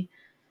we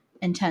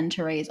intend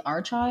to raise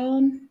our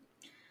child.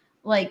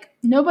 Like,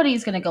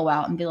 nobody's going to go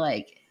out and be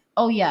like,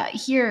 oh yeah,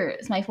 here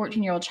is my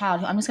 14-year-old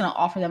child. I'm just going to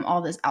offer them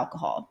all this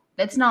alcohol.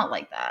 It's not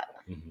like that.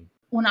 Mm-hmm.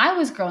 when I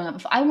was growing up,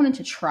 if I wanted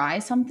to try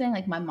something,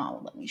 like my mom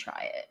would let me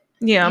try it.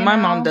 Yeah, my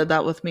mom did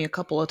that with me a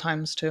couple of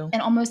times too.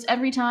 And almost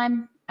every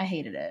time I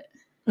hated it.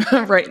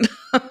 Right.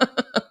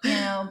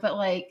 But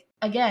like,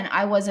 again,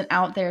 I wasn't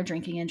out there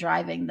drinking and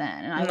driving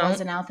then. And I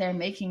wasn't out there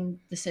making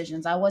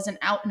decisions. I wasn't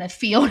out in a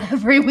field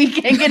every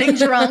weekend getting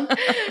drunk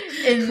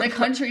in the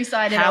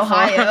countryside in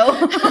Ohio.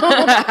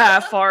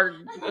 Half-hour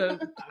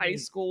high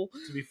school.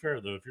 To be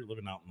fair, though, if you're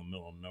living out in the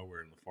middle of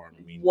nowhere in the farm,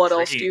 I mean, what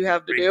else do you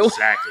have to do?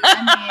 Exactly.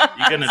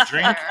 You're going to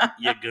drink,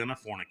 you're going to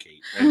fornicate.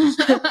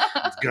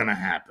 It's going to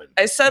happen.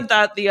 I said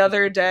that the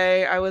other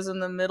day. I was in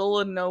the middle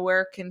of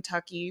nowhere,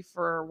 Kentucky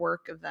for a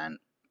work event.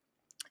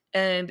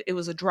 And it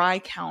was a dry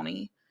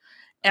county.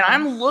 And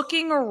I'm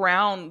looking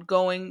around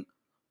going,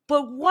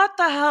 but what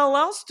the hell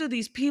else do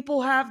these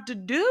people have to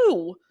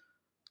do?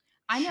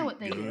 I know what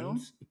they do.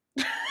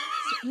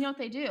 You know what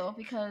they do?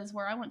 Because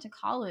where I went to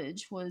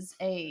college was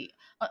it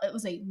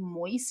was a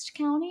moist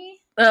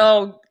county.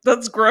 Oh,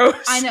 that's gross.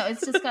 I know,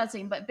 it's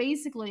disgusting. But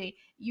basically,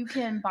 you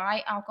can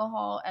buy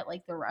alcohol at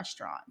like the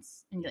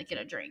restaurants and like get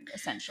a drink,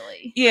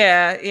 essentially.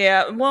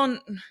 Yeah. Well,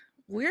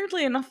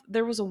 weirdly enough,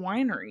 there was a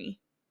winery.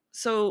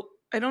 So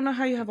I don't know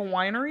how you have a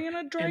winery in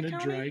a dry county. In a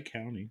dry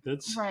county.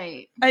 That's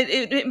right.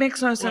 It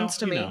makes no sense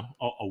to me.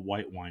 A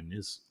white wine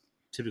is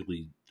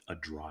typically a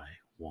dry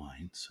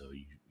wine, so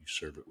you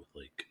serve it with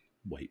like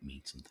white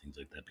meats and things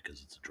like that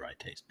because it's a dry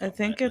taste. I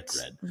think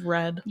it's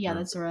red. Yeah,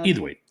 that's red.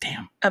 Either way,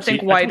 damn. I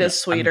think white is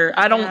sweeter.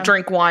 I don't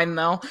drink wine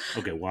though.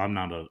 Okay, well, I'm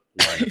not a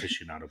wine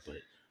aficionado, but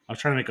I was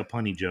trying to make a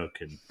punny joke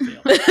and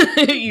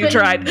failed. You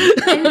tried.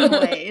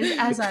 Anyways,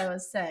 as I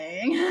was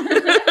saying.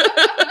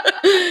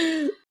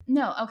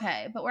 No,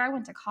 okay. But where I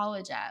went to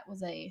college at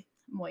was a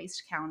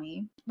moist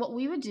county. What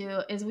we would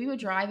do is we would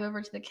drive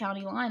over to the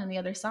county line on the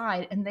other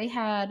side, and they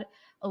had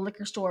a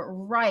liquor store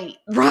right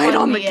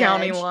on the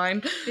county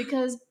line.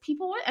 Because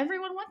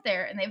everyone went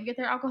there, and they would get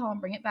their alcohol and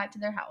bring it back to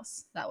their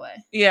house that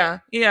way. Yeah.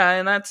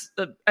 And that's,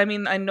 I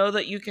mean, I know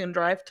that you can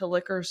drive to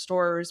liquor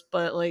stores,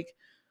 but like,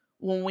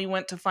 when we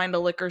went to find a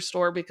liquor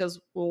store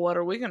because, well, what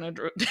are we going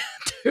to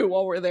do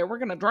while we're there? We're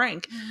going to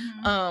drink.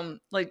 Mm-hmm.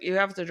 Like you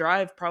have to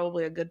drive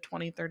probably a good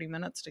 20-30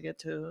 minutes to get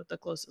to the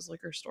closest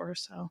liquor store.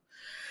 So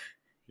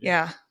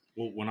yeah.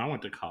 Well, when I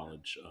went to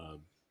college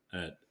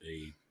at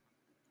a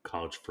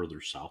college further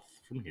south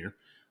from here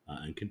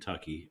in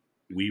Kentucky,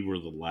 we were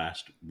the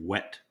last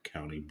wet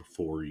county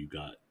before you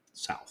got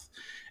south.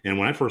 And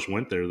when I first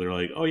went there, they're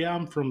like, oh yeah,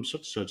 I'm from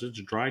such and such, it's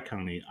a dry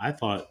county. I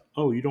thought,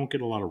 oh, you don't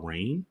get a lot of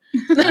rain?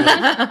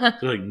 They're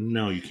like,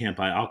 no, you can't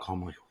buy alcohol.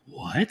 I'm like,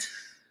 what?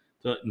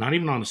 Not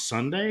even on a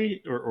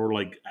Sunday or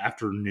like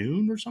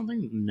afternoon or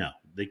something? No,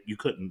 you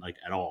couldn't like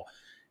at all.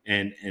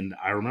 And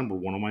I remember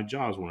one of my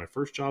jobs, one of my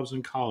first jobs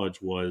in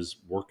college was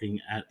working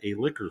at a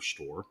liquor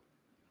store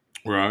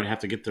where I would have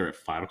to get there at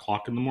 5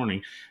 o'clock in the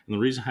morning. And the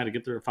reason I had to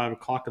get there at 5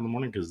 o'clock in the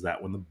morning because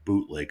that's when the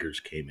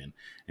bootleggers came in.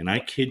 And I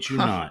kid you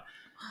not,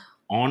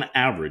 on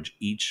average,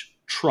 each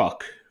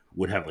truck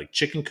would have like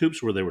chicken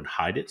coops where they would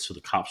hide it so the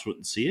cops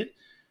wouldn't see it.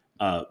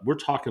 We're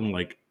talking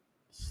like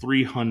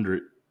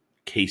 300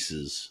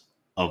 cases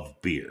of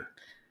beer.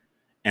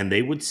 And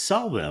they would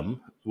sell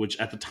them, which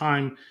at the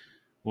time,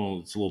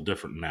 well, it's a little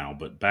different now,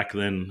 but back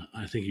then,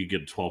 I think you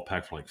get a 12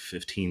 pack for like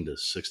 15 to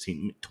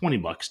 16,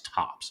 $20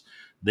 tops.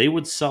 They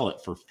would sell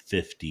it for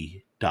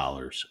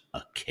 $50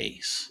 a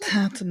case.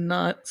 That's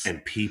nuts.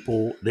 And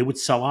people, they would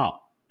sell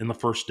out in the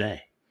first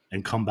day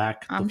and come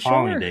back the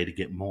following day to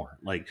get more.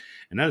 Like,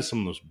 and that is some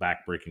of those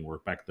backbreaking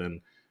work. Back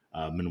then,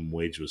 minimum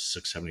wage was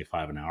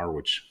 $6.75 an hour,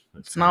 which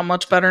it's not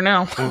much better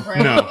now.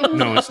 Well,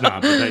 no, it's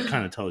not. But that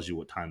kind of tells you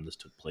what time this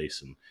took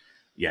place. And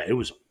yeah, it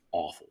was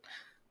awful.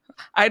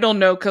 I don't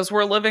know, because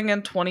we're living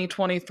in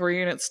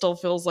 2023 and it still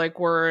feels like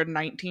we're in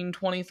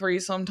 1923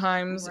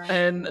 sometimes. Right.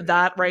 And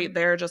that right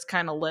there just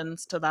kind of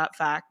lends to that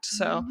fact.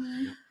 So,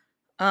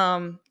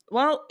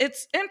 well,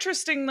 it's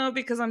interesting though,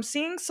 because I'm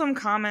seeing some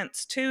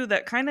comments too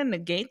that kind of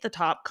negate the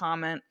top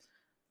comment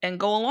and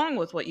go along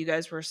with what you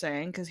guys were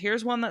saying. Because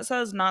here's one that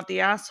says, not the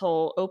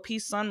asshole.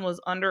 OP's son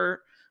was under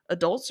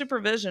adult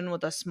supervision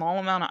with a small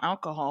amount of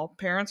alcohol.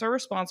 Parents are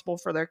responsible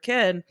for their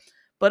kid.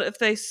 But if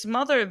they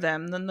smother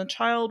them, then the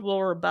child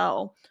will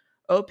rebel.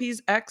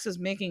 OP's ex is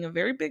making a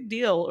very big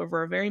deal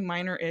over a very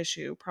minor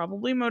issue,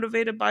 probably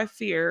motivated by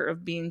fear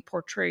of being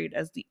portrayed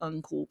as the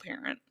uncool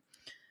parent.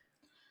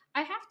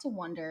 I have to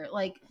wonder,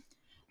 like,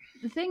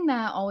 the thing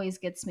that always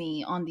gets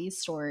me on these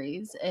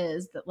stories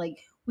is that,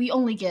 like, we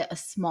only get a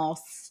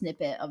small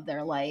snippet of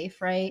their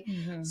life, right?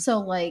 Mm-hmm. So,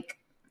 like,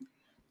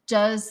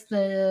 does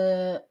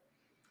the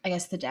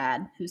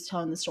dad who's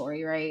telling the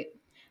story, right?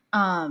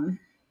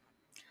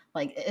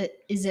 Like,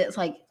 is it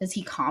like, does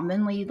he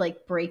commonly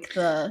like break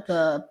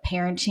the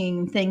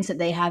parenting things that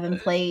they have in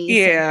place?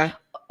 Yeah.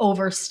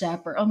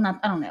 Overstep or not?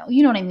 I don't know.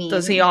 You know what I mean?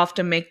 Does he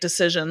often make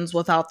decisions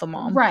without the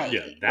mom? Right.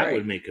 Yeah, that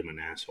would make him an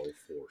asshole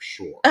for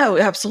sure. Oh,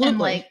 absolutely. And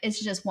like,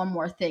 it's just one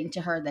more thing to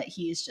her that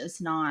he's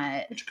just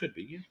not. Which could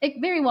be. Yeah. It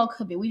very well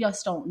could be. We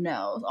just don't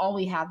know. All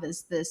we have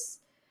is this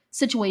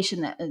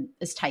situation that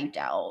is typed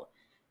out,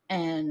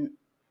 and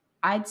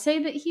I'd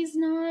say that he's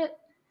not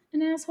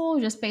an asshole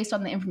just based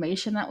on the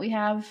information that we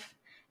have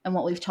and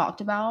what we've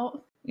talked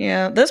about.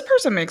 Yeah, this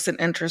person makes an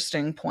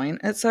interesting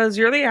point. It says,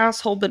 you're the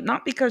asshole, but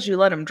not because you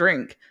let him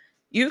drink.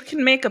 You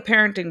can make a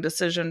parenting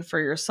decision for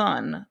your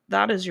son.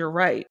 That is your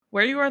right.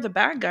 Where you are the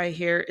bad guy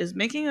here is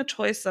making a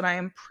choice that I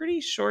am pretty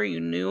sure you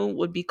knew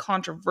would be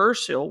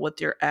controversial with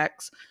your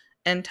ex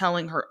and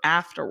telling her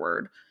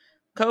afterward.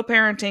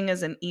 Co-parenting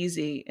isn't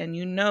easy, and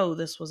you know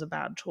this was a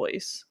bad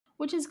choice.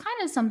 Which is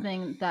kind of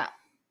something that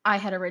I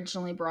had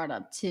originally brought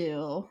up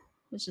too.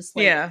 Which is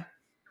like, Yeah.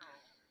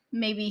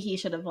 maybe he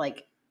should have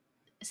like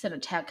sent a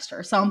text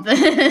or something.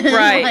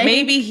 Right. Like,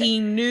 maybe he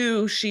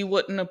knew she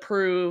wouldn't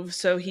approve,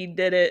 so he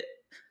did it,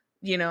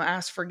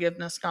 ask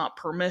forgiveness, not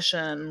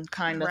permission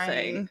kind of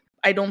thing.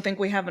 I don't think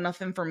we have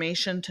enough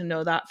information to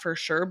know that for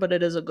sure, but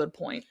it is a good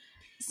point.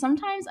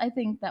 Sometimes I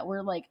think that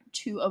we're like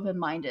too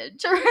open-minded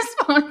to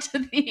respond to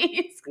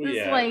these.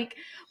 Because like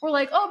we're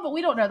like, oh, but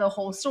we don't know the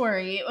whole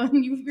story.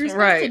 You're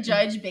supposed to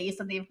judge based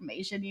on the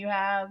information you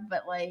have,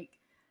 but like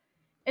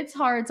it's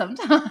hard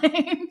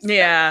sometimes.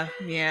 Yeah.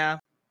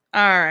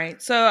 All right.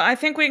 So I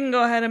think we can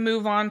go ahead and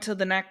move on to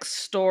the next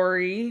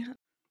story.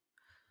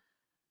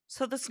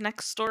 So this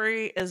next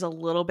story is a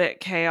little bit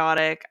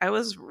chaotic. I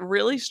was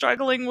really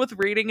struggling with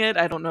reading it.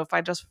 I don't know if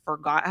I just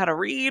forgot how to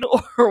read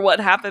or what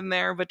happened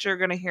there, but you're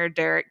going to hear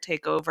Derek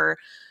take over.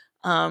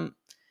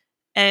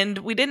 And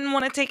we didn't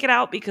want to take it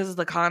out because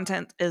the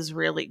content is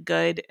really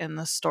good and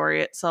the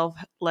story itself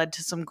led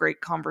to some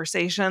great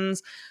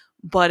conversations,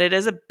 but it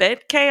is a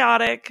bit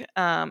chaotic.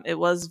 It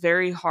was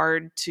very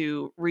hard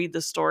to read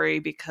the story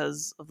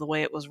because of the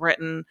way it was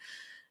written.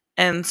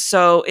 And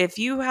so if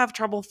you have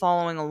trouble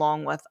following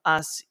along with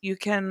us, you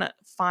can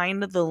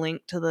find the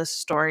link to this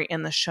story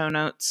in the show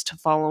notes to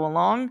follow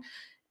along.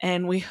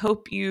 And we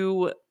hope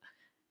you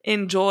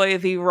enjoy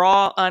the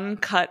raw,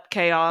 uncut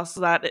chaos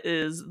that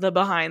is the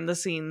behind the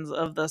scenes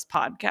of this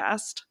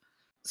podcast.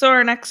 So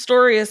our next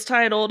story is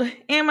titled,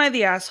 Am I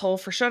the Asshole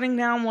for Shutting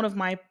Down One of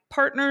My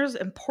Partner's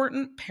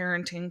Important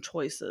Parenting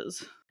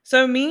Choices?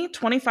 So me,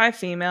 25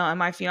 female, and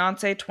my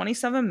fiance,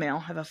 27 male,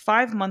 have a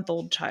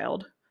 5-month-old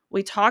child.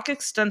 We talk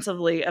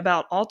extensively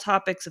about all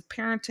topics of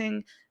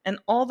parenting, and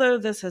although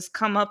this has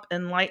come up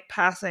in light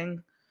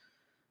passing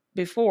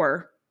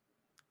before,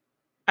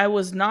 I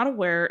was not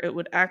aware it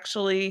would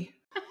actually...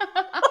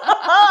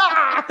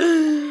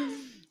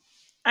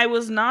 I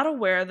was not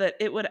aware that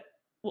it would...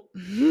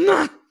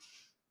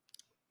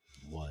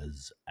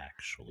 Was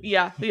actually.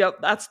 Yeah,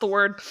 that's the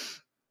word.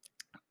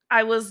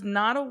 I was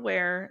not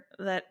aware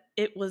that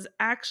it was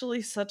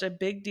actually such a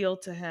big deal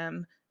to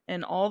him,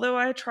 and although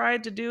I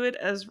tried to do it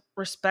as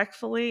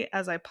respectfully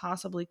as I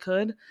possibly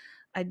could,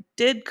 I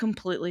did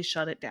completely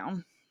shut it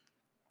down.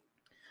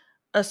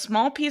 A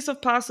small piece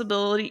of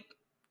possibility...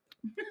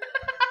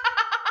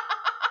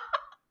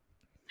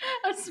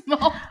 A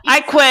small piece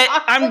I quit.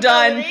 of I'm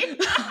done.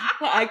 possibility.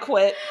 I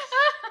quit.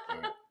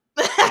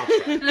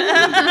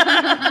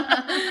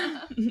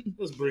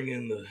 Let's bring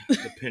in the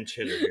pinch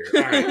hitter here.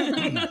 All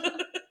right.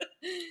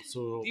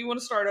 So, do you want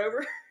to start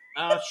over?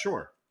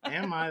 Sure.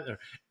 Am I the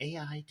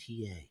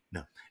AITA?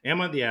 No.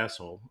 Am I the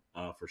asshole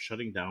for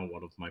shutting down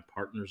one of my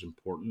partner's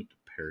important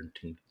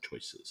parenting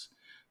choices?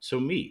 So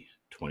me,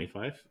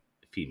 25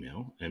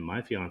 female, and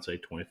my fiance,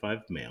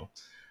 25 male,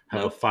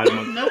 have a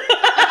 5-month. Nope.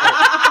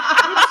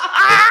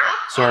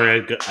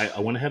 Sorry, I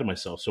went ahead of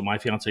myself. So my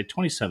fiance,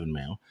 27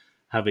 male,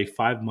 have a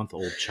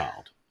 5-month-old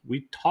child.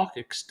 We talk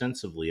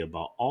extensively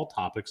about all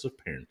topics of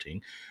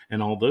parenting,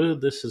 and although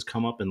this has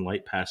come up in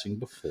light passing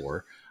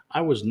before,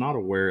 I was not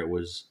aware it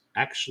was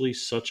actually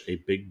such a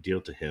big deal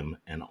to him,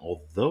 and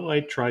although I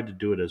tried to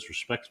do it as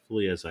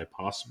respectfully as I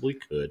possibly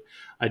could,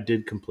 I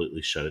did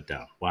completely shut it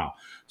down. Wow.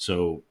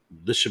 So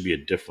this should be a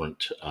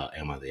different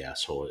Am I the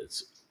Asshole?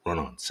 It's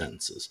run-on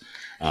sentences.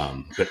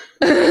 But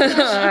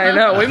I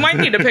know. We might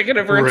need to pick a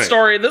different Right.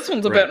 story. This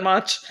one's a bit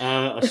much.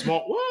 A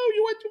small... Whoa,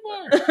 you went too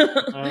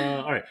far.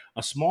 All right.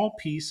 A small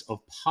piece of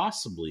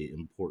possibly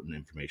important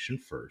information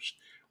first.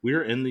 We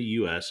are in the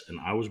U.S., and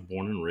I was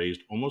born and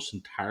raised almost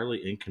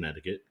entirely in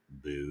Connecticut.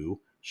 Boo.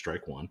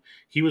 Strike one.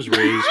 He was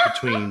raised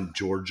between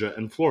Georgia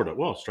and Florida.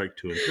 Well, strike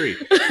 2 and 3.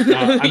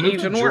 I moved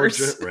Even to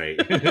Georgia. worse. Right.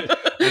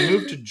 I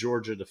moved to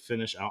Georgia to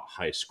finish out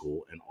high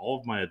school and all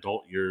of my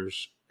adult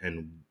years,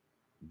 and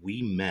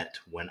we met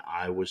when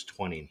I was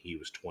 20 and he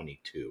was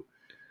 22.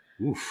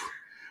 Oof.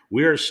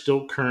 We are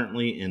still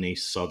currently in a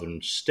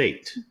southern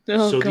state.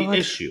 Oh, so God. The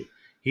issue,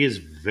 he is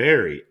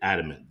very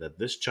adamant that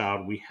this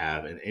child we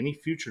have and any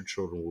future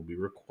children will be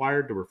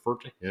required to refer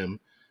to him,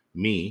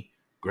 me,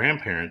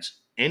 grandparents,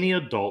 any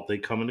adult they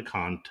come into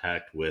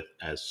contact with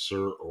as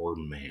sir or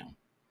ma'am.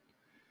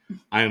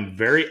 I am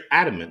very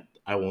adamant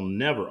I will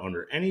never,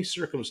 under any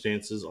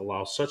circumstances,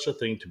 allow such a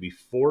thing to be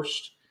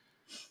forced.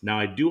 Now,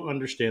 I do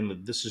understand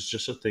that this is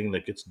just a thing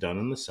that gets done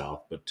in the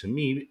South, but to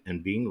me,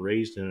 and being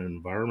raised in an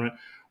environment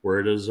where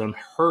it is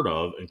unheard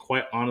of and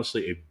quite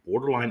honestly a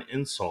borderline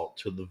insult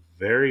to the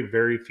very,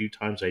 very few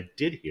times I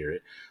did hear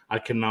it, I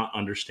cannot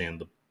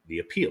understand the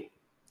appeal.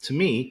 To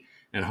me,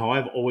 and how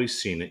I've always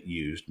seen it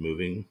used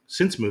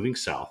since moving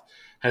south,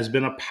 has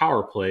been a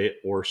power play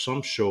or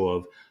some show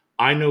of,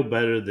 I know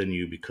better than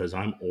you because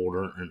I'm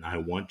older and I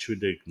want you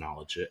to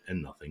acknowledge it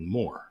and nothing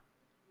more.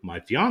 My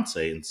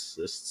fiance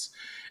insists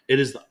it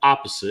is the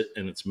opposite,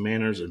 and its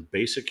manners and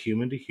basic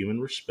human to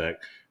human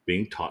respect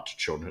being taught to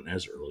children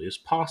as early as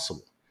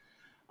possible.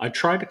 I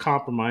try to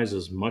compromise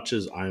as much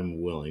as I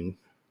am willing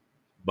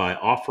by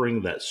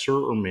offering that sir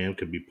or ma'am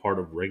could be part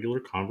of regular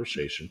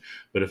conversation,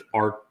 but if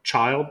our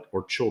child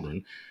or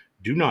children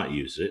do not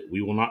use it,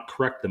 we will not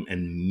correct them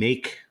and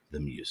make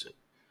them use it.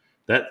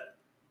 That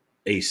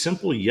a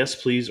simple yes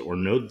please or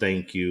no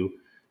thank you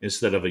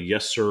instead of a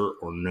yes sir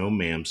or no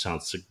ma'am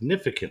sounds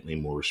significantly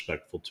more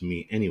respectful to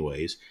me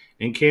anyways,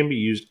 and can be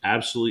used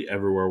absolutely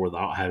everywhere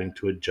without having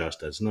to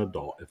adjust as an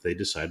adult if they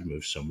decide to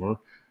move somewhere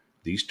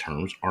these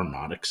terms are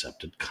not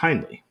accepted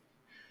kindly.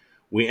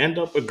 We end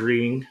up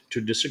agreeing to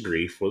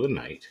disagree for the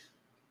night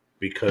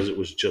because it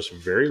was just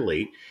very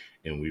late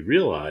and we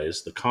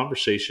realized the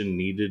conversation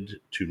needed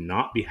to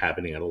not be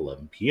happening at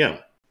 11 p.m.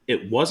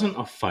 It wasn't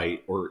a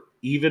fight or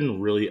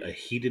even really a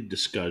heated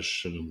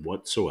discussion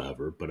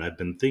whatsoever, but I've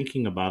been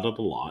thinking about it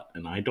a lot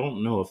and I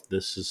don't know if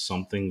this is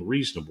something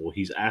reasonable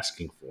he's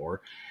asking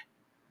for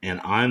and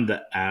I'm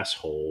the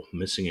asshole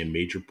missing a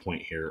major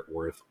point here,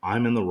 or if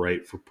I'm in the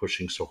right for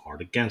pushing so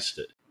hard against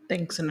it.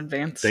 Thanks in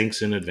advance.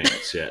 Thanks in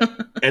advance, yeah.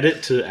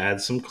 Edit to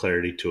add some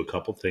clarity to a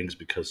couple things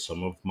because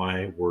some of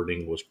my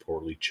wording was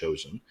poorly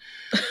chosen.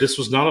 This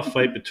was not a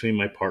fight between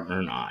my partner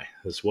and I.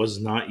 This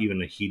was not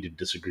even a heated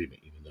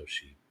disagreement, even though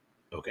she.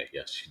 Okay,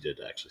 yes, she did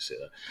actually say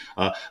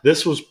that.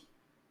 This was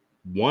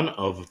one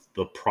of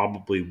the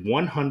probably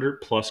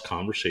 100 plus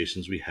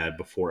conversations we had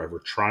before ever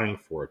trying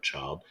for a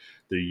child.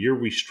 The year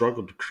we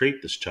struggled to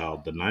create this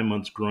child, the 9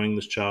 months growing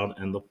this child,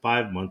 and the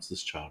 5 months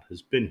this child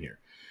has been here.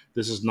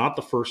 This is not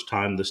the first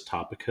time this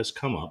topic has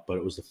come up, but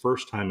it was the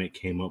first time it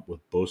came up with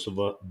both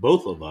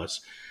of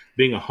us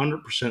being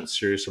 100%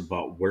 serious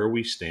about where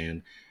we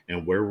stand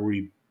and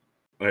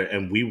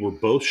we were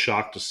both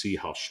shocked to see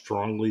how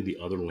strongly the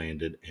other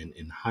landed. And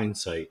in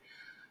hindsight,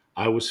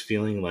 I was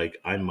feeling like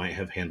I might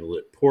have handled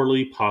it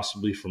poorly,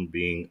 possibly from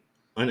being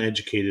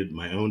uneducated,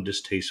 my own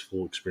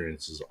distasteful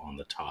experiences on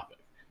the topic.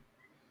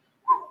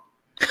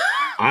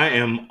 I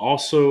am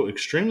also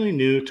extremely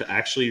new to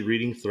actually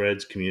reading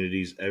threads,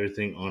 communities,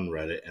 everything on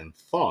Reddit, and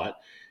thought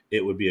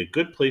it would be a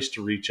good place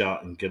to reach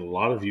out and get a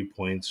lot of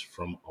viewpoints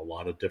from a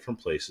lot of different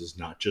places,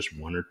 not just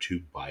one or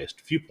two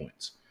biased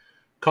viewpoints.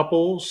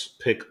 Couples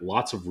pick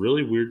lots of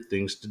really weird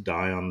things to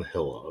die on the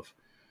hill of.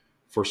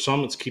 For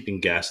some, it's keeping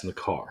gas in the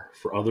car.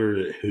 For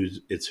others,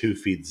 it's who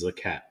feeds the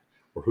cat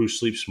or who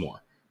sleeps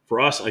more. For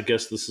us, I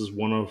guess this is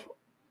one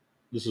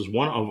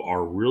of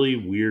our really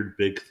weird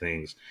big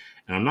things,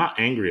 and I'm not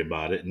angry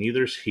about it.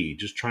 Neither is he.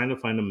 Just trying to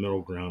find a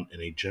middle ground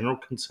and a general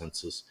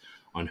consensus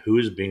on who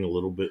is being a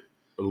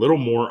little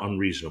more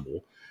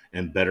unreasonable,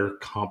 and better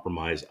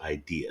compromise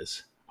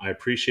ideas. I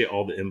appreciate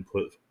all the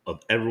input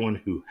of everyone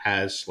who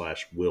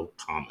has/will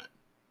comment.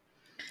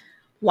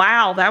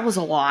 Wow, that was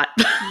a lot.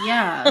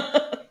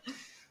 Yeah.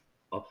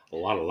 A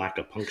lot of lack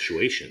of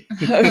punctuation.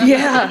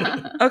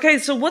 Yeah. Okay,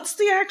 so what's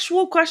the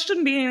actual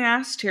question being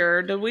asked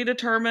here? Did we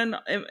determine,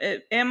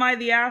 am I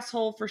the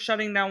asshole for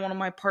shutting down one of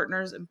my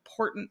partner's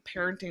important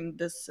parenting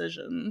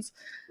decisions?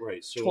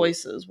 Right. So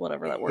choices,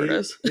 whatever that word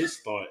is. His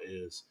thought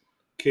is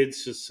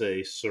kids should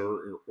say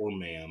sir or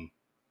ma'am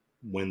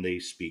when they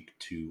speak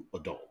to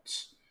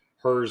adults.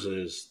 Hers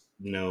is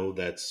no,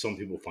 that some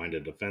people find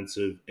it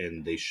offensive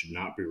and they should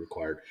not be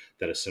required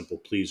that a simple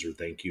please or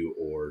thank you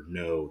or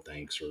no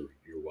thanks or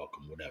you're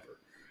welcome, whatever.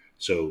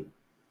 So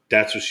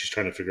that's what she's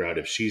trying to figure out,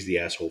 if she's the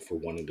asshole for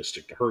wanting to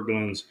stick to her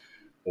guns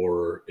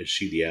or is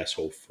she the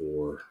asshole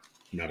for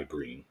not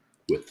agreeing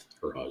with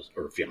her husband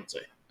or fiance.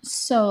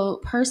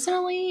 So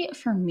personally,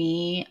 for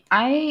me,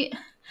 I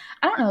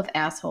don't know if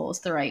asshole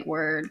is the right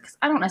word because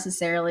I don't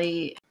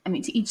necessarily. I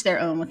mean, to each their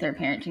own with their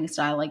parenting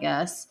style, I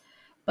guess.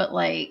 But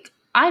like,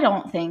 I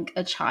don't think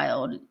a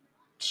child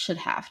should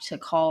have to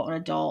call an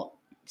adult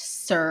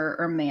sir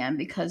or ma'am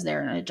because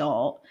they're an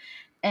adult.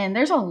 And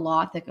there's a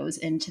lot that goes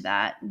into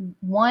that.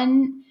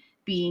 One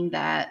being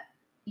that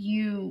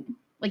you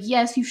like,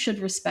 yes, you should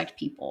respect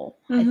people.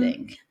 I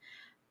think,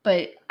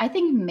 but I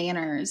think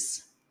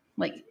manners,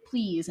 like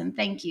please and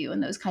thank you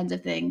and those kinds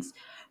of things,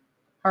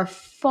 are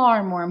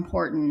far more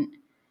important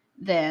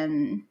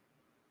than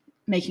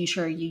making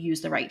sure you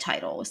use the right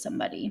title with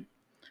somebody.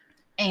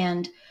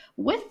 And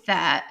with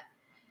that,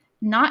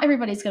 not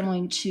everybody's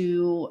going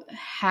to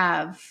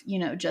have,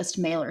 just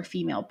male or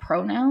female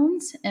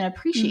pronouns and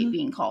appreciate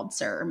being called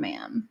sir or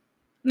ma'am.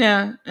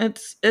 Yeah,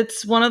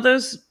 it's one of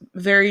those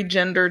very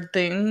gendered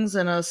things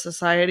in a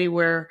society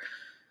where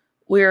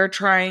we're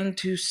trying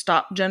to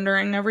stop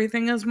gendering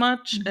everything as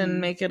much and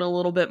make it a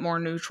little bit more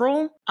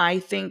neutral. I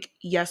think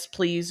yes,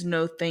 please,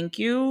 no, thank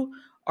you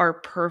are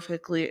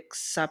perfectly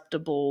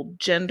acceptable,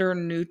 gender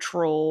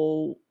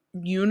neutral,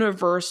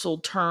 universal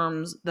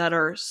terms that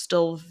are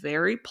still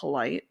very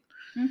polite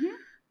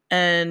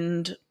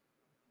and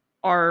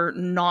are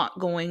not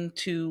going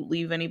to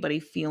leave anybody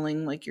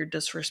feeling like you're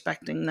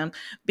disrespecting them,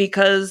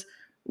 because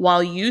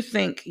While you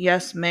think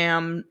yes,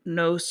 ma'am,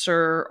 no,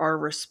 sir are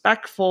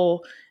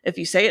respectful, if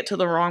you say it to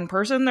the wrong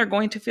person, they're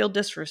going to feel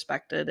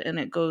disrespected, and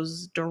it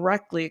goes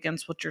directly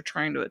against what you're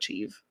trying to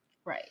achieve.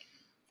 Right.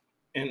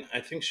 And I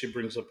think she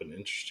brings up an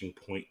interesting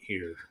point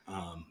here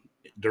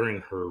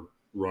during her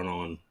run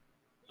on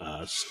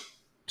uh,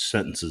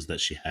 sentences that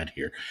she had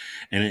here.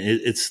 And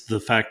it's the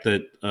fact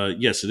that,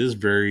 yes, it is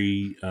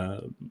very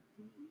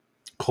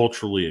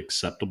culturally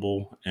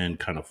acceptable and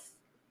kind of,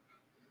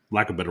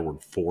 lack of a better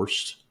word,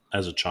 forced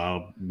as a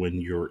child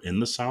when you're in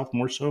the South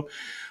more so.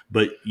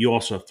 But you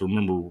also have to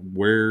remember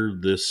where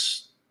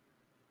this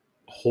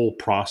whole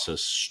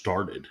process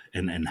started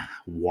and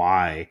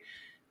why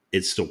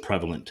it's still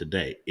prevalent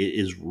today. It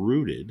is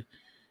rooted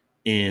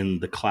in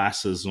the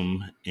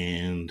classism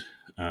and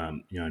I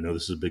know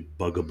this is a big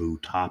bugaboo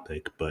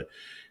topic, but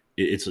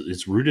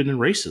it's rooted in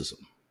racism.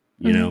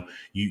 You know,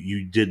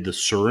 you did the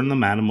sir and the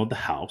madam of the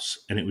house,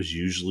 and it was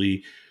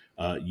usually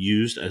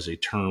used as a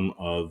term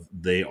of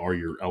they are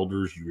your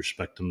elders, you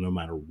respect them no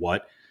matter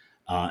what.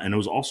 And it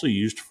was also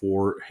used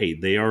for, hey,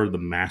 they are the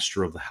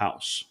master of the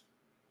house.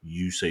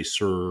 You say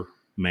sir,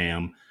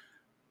 ma'am,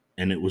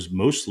 and it was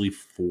mostly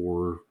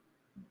for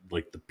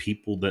like the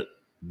people that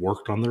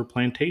worked on their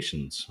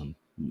plantations. And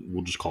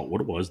we'll just call it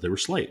what it was. They were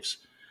slaves.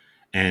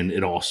 And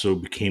it also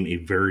became a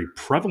very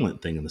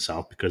prevalent thing in the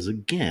South because,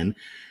 again,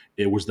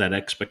 it was that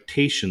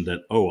expectation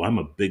that, oh, I'm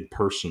a big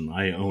person.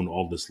 I own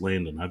all this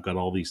land and I've got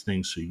all these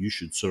things. So you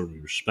should show me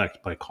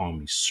respect by calling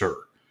me sir.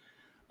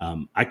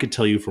 I could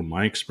tell you from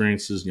my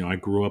experiences, I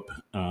grew up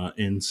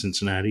in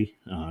Cincinnati,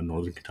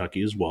 Northern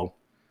Kentucky as well.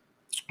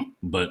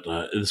 But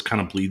this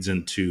kind of bleeds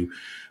into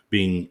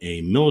being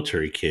a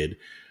military kid.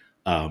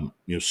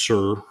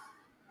 Sir,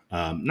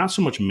 not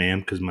so much ma'am,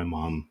 because my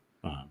mom,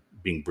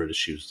 being British,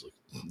 she was like,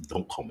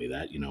 don't call me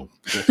that,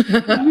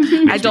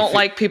 I don't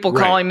like people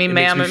calling me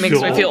ma'am. It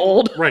makes me feel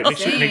old. Right.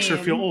 Makes her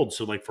feel old.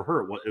 So like for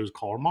her, it was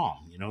call her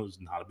mom, it was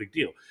not a big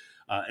deal.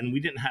 And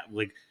we didn't have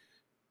like,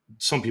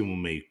 some people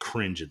may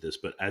cringe at this,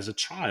 but as a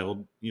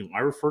child, I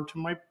referred to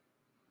my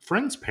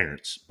friends'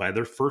 parents by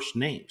their first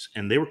names,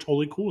 and they were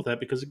totally cool with that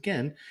because,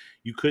 again,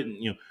 you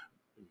couldn't,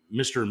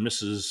 Mr. and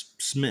Mrs.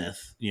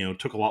 Smith,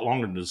 took a lot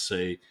longer to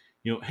say,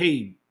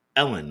 hey,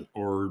 Ellen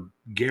or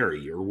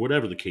Gary or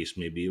whatever the case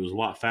may be. It was a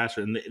lot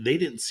faster, and they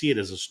didn't see it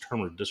as a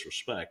term of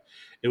disrespect.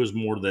 It was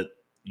more that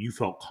you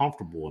felt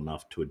comfortable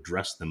enough to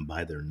address them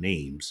by their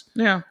names.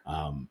 Yeah.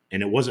 And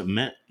it wasn't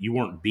meant, you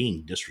weren't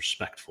being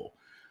disrespectful.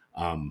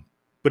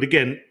 But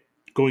again,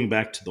 going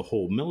back to the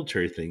whole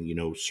military thing,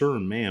 sir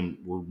and ma'am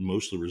were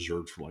mostly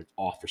reserved for like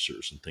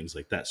officers and things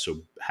like that.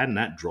 So having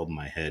that drilled in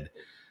my head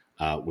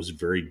was a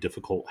very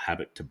difficult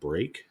habit to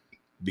break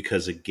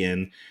because,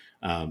 again,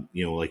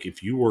 like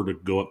if you were to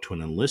go up to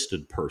an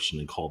enlisted person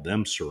and call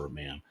them sir or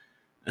ma'am,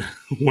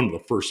 one of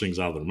the first things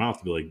out of their mouth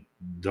would be like,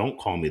 don't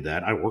call me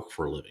that. I work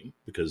for a living,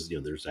 because,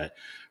 there's that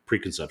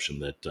preconception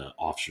that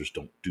officers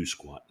don't do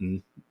squat,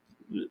 and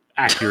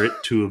accurate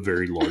to a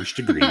very large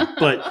degree.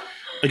 But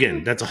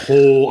again, that's a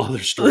whole other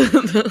story.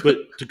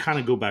 But to kind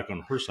of go back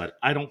on her side,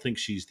 I don't think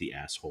she's the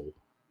asshole,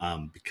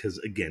 because,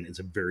 again, it's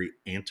a very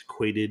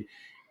antiquated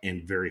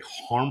and very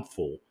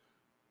harmful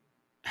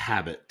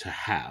habit to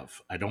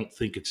have. I don't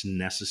think it's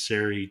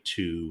necessary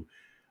to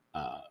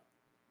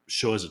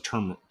show as a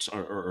term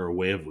or a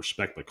way of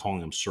respect by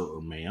calling them sir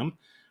or ma'am.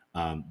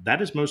 That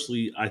is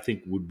mostly, I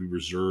think, would be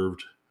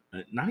reserved,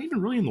 not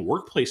even really in the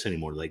workplace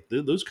anymore. Like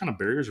those kind of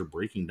barriers are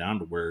breaking down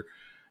to where,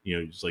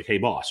 it's like, hey,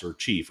 boss or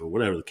chief or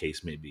whatever the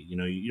case may be.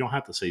 You don't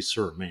have to say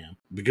sir or ma'am,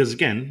 because,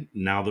 again,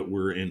 now that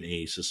we're in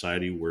a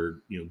society where,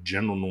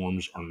 general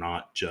norms are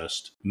not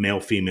just male,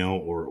 female,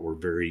 or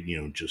very,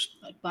 just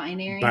like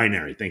binary.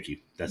 Binary. Thank you.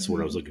 That's what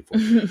I was looking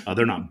for.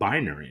 They're not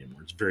binary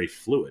anymore. It's very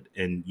fluid.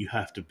 And you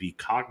have to be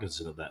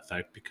cognizant of that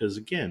fact because,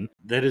 again,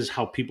 that is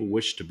how people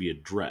wish to be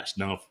addressed.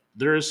 Now, if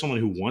there is someone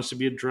who wants to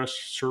be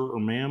addressed sir or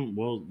ma'am,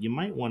 well, you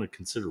might want to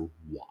consider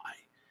why.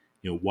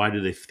 Why do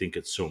they think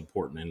it's so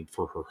important? And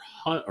for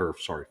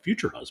her,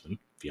 future husband,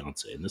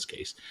 fiance in this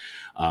case,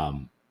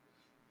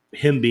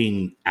 him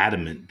being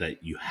adamant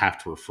that you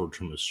have to refer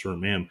to him as sir,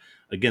 ma'am,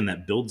 again,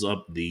 that builds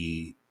up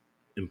the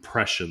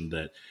impression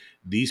that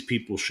these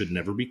people should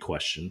never be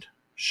questioned,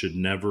 should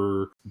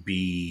never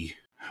be,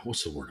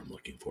 what's the word I'm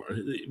looking for?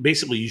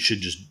 Basically, you should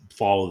just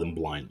follow them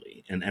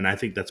blindly. And I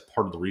think that's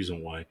part of the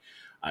reason why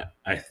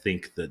I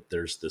think that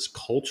there's this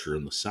culture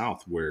in the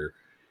South where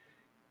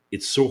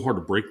it's so hard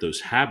to break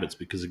those habits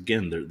because,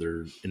 again,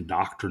 they're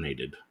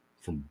indoctrinated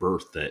from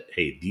birth that,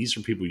 hey, these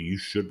are people you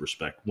should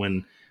respect,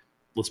 when,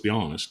 let's be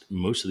honest,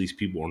 most of these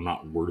people are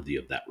not worthy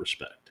of that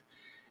respect.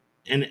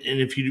 And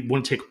if you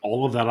want to take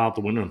all of that out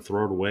the window and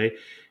throw it away,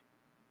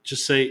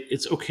 just say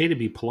it's okay to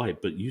be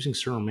polite, but using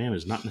sir or ma'am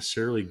is not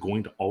necessarily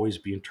going to always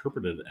be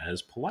interpreted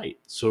as polite.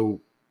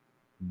 So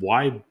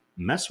why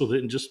mess with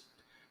it and just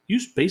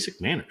use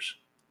basic manners?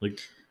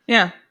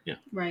 Yeah.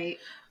 Right.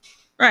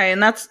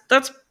 And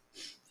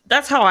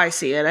that's how I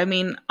see it. I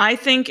mean, I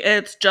think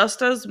it's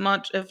just as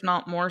much, if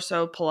not more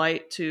so,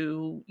 polite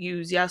to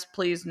use yes,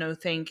 please, no,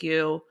 thank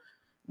you,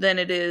 than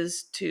it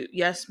is to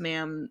yes,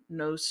 ma'am,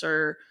 no,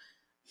 sir.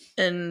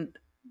 And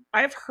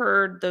I've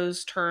heard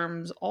those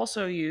terms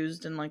also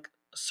used in like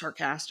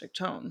sarcastic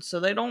tones. So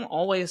they don't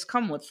always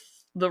come with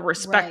the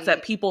respect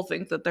that people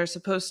think that they're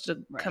supposed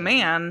to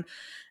command.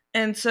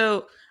 And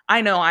so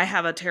I know I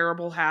have a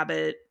terrible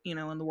habit, in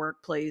the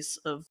workplace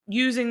of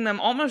using them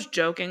almost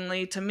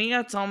jokingly. To me,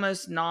 it's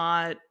almost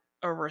not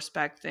a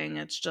respect thing.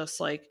 It's just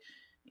like,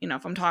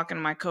 if I'm talking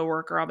to my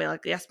coworker, I'll be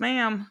like, yes,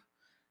 ma'am,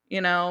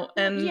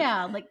 and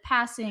yeah, like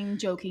passing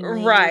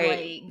jokingly,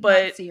 right. like,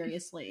 but not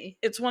seriously.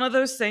 It's one of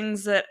those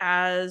things that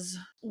as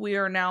we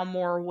are now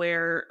more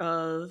aware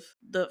of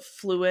the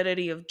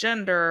fluidity of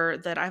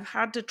gender, that I've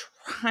had to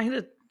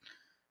try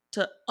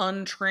to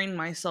untrain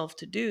myself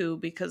to do,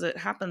 because it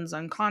happens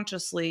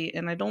unconsciously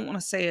and I don't want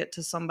to say it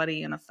to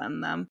somebody and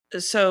offend them.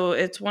 So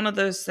it's one of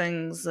those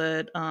things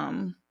that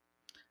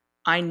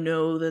I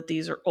know that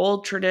these are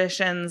old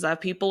traditions that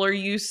people are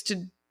used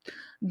to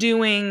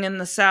doing in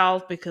the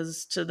South,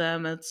 because to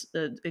them it's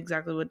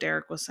exactly what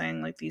Derek was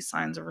saying, like these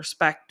signs of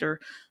respect or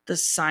the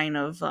sign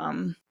of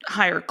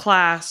higher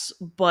class.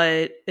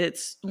 But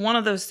it's one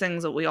of those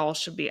things that we all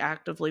should be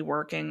actively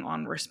working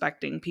on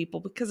respecting people,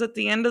 because at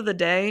the end of the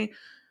day,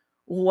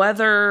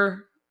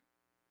 whether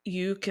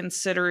you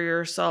consider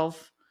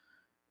yourself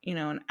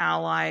an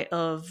ally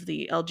of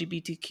the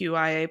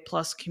LGBTQIA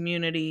plus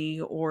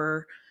community,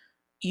 or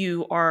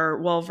you are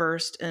well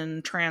versed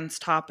in trans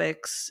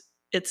topics,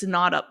 it's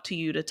not up to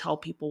you to tell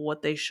people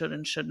what they should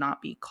and should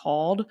not be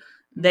called.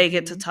 They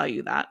get to tell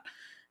you that.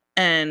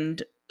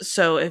 And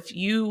so if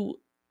you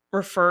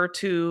refer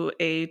to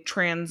a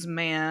trans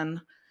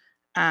man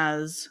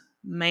as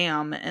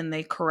ma'am and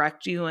they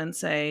correct you and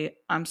say,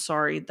 I'm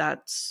sorry,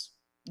 that's,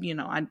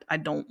 I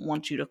don't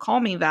want you to call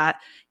me that,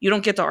 you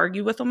don't get to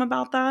argue with them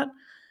about that.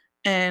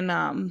 And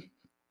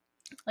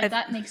like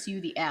that makes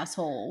you the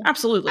asshole.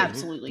 Absolutely.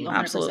 100%.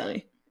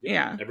 Absolutely.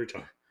 Yeah. Every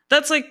time.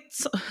 That's like,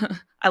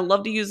 I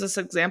love to use this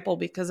example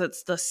because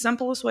it's the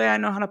simplest way I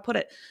know how to put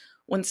it.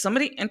 When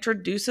somebody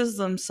introduces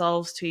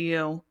themselves to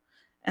you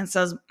and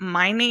says,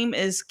 my name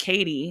is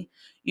Katie,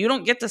 you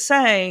don't get to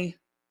say,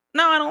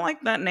 no, I don't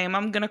like that name,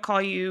 I'm going to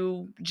call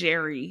you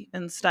Jerry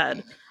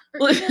instead.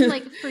 Or even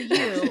like for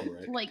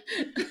you, like,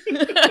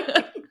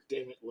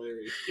 damn it,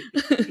 Larry.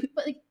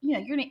 But like,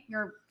 your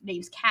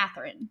name's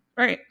Catherine.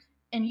 Right.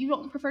 And you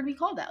don't prefer to be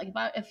called that.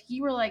 Like, if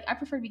you were like, I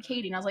prefer to be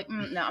Katie, and I was like, no,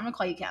 I'm gonna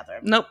call you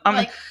Catherine. Nope.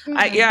 I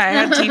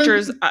had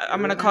teachers. I'm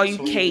gonna call you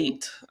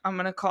Kate. I'm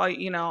gonna call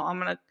you. I'm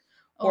gonna,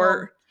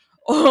 or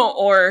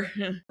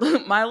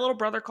my little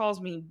brother calls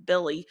me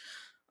Billy.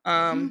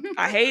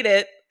 I hate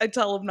it. I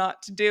tell him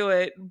not to do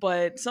it,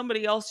 but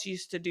somebody else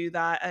used to do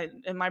that,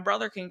 and my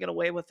brother can get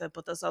away with it,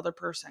 but this other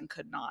person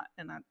could not.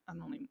 And I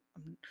don't even.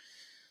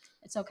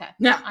 It's okay.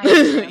 Yeah,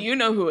 you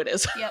know who it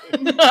is. Yep.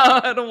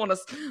 I don't want to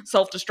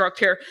self-destruct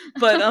here,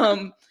 but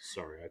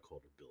sorry, I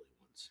called her Billy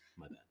once.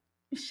 My bad.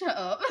 Shut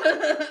up.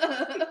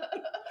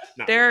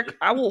 Derek,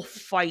 I will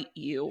fight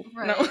you.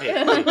 Right. No. Hey.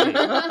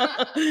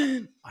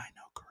 I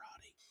know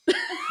karate.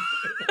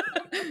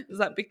 Is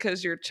that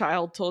because your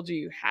child told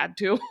you had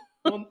to?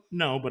 Well,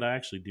 no, but I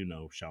actually do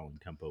know Shaolin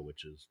Kempo,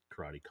 which is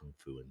karate, kung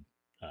fu, and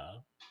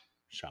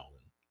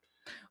Shaolin.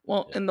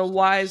 Well, in the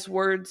wise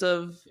words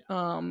of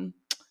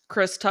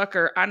Chris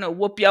Tucker, I know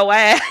whoop your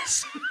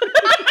ass.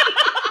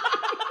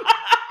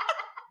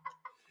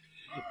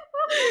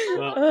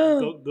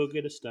 Well, go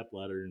get a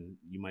stepladder and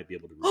you might be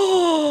able to.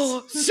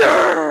 Oh,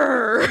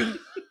 sir!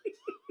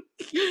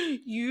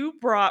 You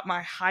brought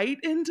my height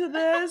into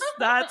this?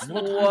 That's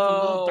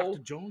whoa.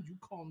 Dr. Jones, you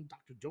call him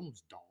Dr.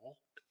 Jones, doll.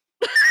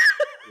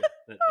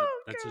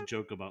 That's a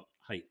joke about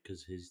height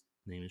because his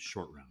name is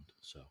Short Round.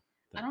 So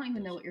I don't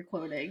even know what you're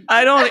quoting.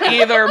 I don't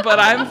either, but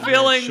I'm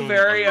feeling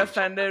very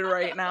offended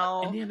right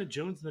now. Indiana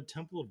Jones and the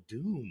Temple of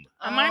Doom.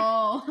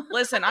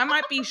 Listen, I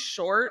might be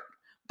short,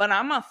 but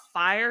I'm a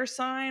fire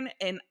sign,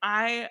 and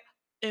I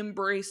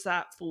embrace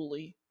that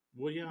fully.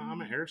 Well, yeah, I'm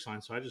an air sign,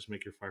 so I just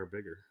make your fire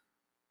bigger.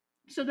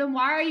 So then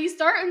why are you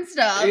starting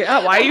stuff?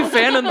 Yeah, why are you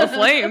fanning the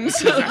flames?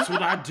 That's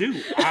what I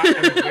do.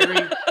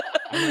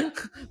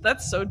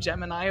 That's so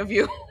Gemini of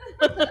you.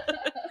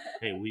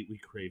 Hey, we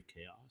crave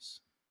chaos.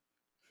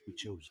 We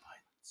chose violence.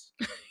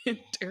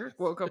 Derek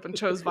woke up and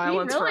chose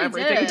violence really for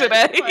everything did.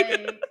 today.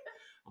 Like...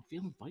 I'm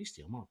feeling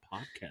feisty. I'm on a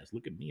podcast.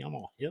 Look at me. I'm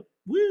all hip.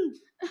 Woo!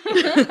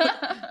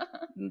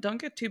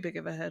 Don't get too big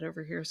of a head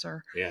over here,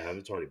 sir. Yeah,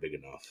 it's already big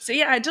enough.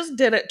 See, I just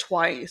did it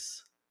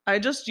twice. I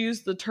just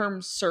used the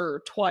term sir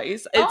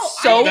twice.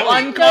 It's so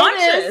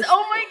unconscious.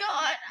 Oh my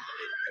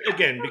god.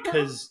 Again,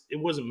 because it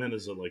wasn't meant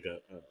as a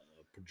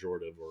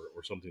pejorative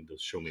or something to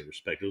show me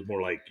respect. It was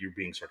more like you're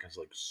being sarcastic,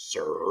 like,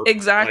 sir.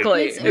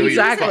 Exactly. Like,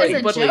 exactly.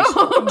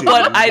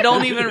 But I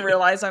don't even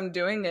realize I'm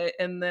doing it.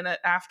 And then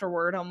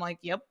afterward, I'm like,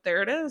 yep,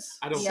 there it is.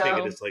 I don't take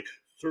it as like,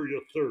 sir,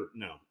 yes, sir.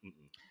 No. No.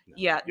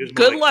 Yeah.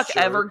 Good luck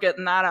ever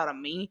getting that out of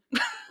me.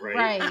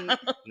 Right. No,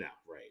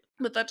 right.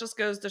 But that just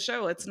goes to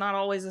show it's not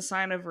always a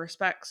sign of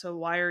respect. So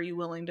why are you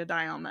willing to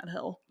die on that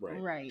hill?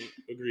 Right.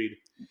 Agreed.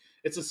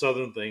 It's a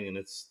Southern thing, and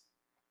it's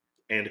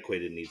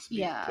antiquated, needs to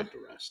be put to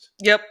rest.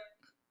 Yep.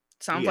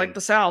 Sounds like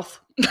the South.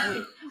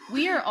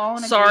 We are all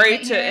in Sorry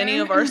agreement to here. any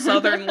of our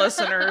Southern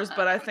listeners,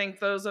 but I think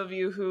those of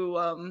you who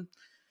are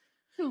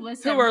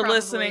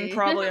listening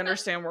probably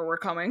understand where we're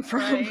coming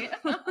from. Right.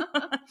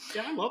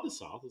 Yeah, I love the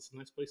South. It's a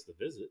nice place to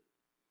visit.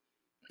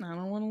 I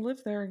don't want to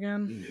live there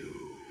again. No.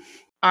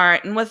 All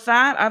right, and with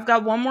that, I've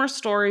got one more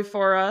story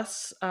for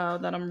us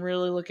that I'm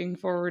really looking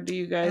forward to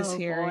you guys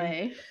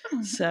hearing.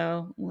 Boy.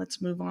 So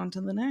let's move on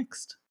to the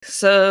next.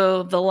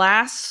 So the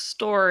last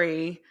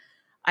story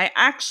I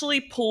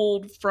actually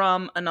pulled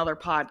from another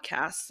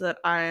podcast that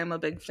I am a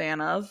big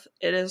fan of.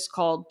 It is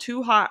called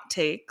Two Hot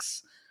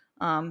Takes.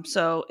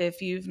 So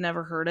if you've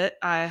never heard it,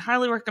 I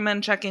highly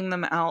recommend checking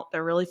them out.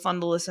 They're really fun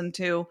to listen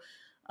to.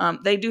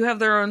 They do have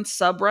their own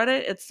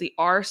subreddit. It's the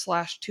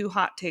r/Two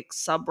Hot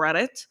Takes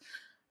subreddit.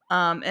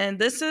 And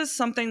this is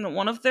something that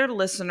one of their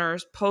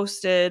listeners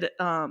posted.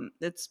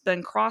 It's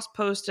been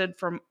cross-posted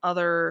from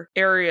other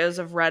areas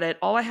of Reddit.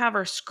 All I have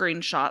are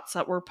screenshots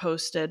that were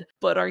posted.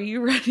 But are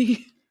you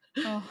ready?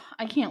 Oh,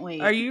 I can't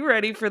wait. Are you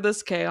ready for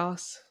this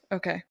chaos?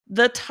 Okay.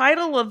 The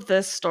title of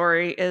this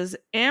story is,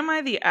 Am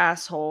I the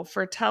asshole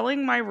for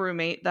telling my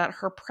roommate that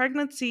her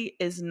pregnancy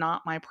is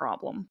not my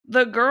problem?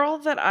 The girl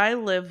that I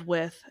live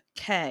with,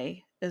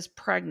 Kay, is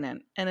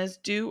pregnant and is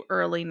due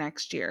early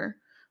next year.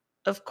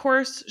 Of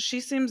course, she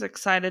seems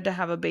excited to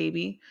have a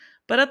baby,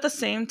 but at the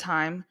same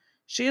time,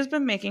 she has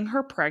been making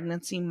her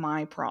pregnancy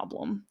my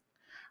problem.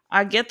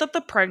 I get that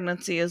the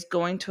pregnancy is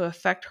going to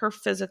affect her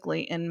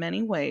physically in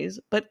many ways,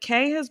 but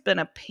Kay has been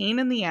a pain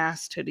in the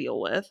ass to deal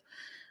with.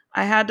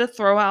 I had to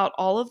throw out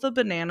all of the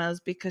bananas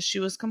because she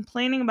was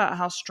complaining about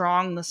how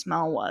strong the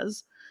smell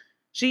was.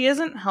 She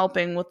isn't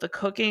helping with the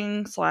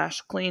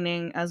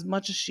cooking/cleaning as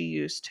much as she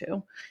used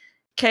to.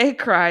 Kay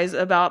cries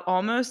about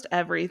almost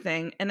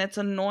everything, and it's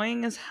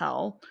annoying as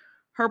hell.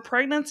 Her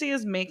pregnancy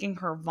is making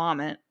her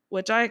vomit,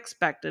 which I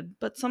expected,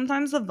 but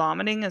sometimes the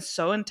vomiting is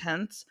so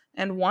intense,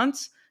 and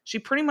once she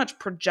pretty much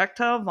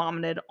projectile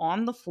vomited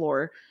on the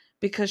floor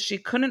because she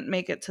couldn't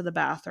make it to the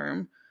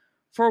bathroom,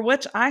 for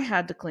which I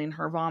had to clean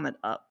her vomit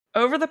up.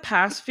 Over the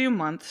past few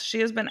months, she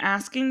has been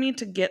asking me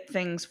to get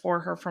things for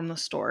her from the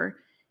store,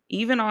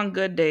 even on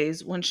good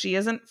days when she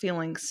isn't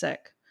feeling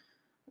sick.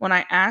 When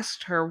I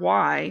asked her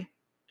why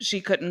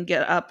she couldn't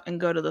get up and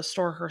go to the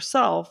store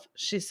herself,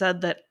 she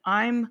said that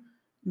I'm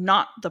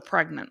not the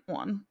pregnant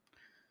one.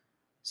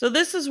 So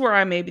this is where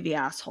I may be the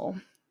asshole.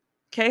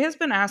 Kay has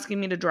been asking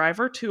me to drive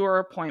her to her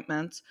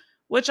appointments,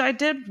 which I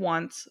did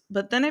once,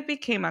 but then it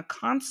became a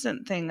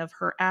constant thing of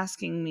her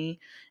asking me,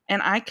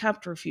 and I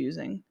kept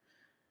refusing.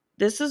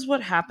 This is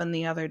what happened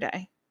the other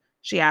day.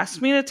 She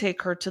asked me to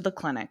take her to the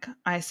clinic.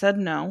 I said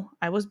no,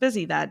 I was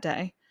busy that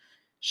day.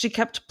 She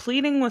kept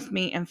pleading with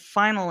me, and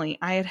finally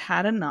I had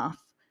had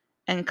enough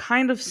and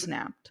kind of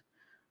snapped.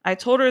 I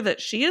told her that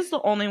she is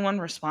the only one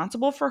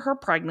responsible for her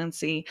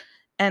pregnancy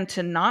and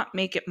to not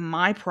make it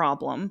my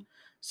problem,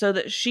 so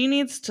that she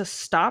needs to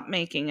stop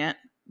making it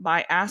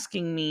by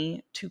asking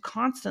me to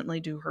constantly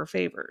do her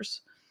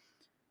favors.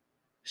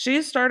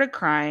 She started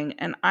crying,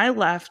 and I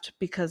left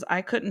because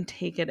I couldn't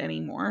take it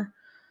anymore.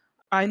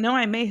 I know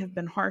I may have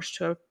been harsh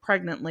to a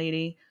pregnant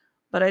lady,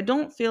 but I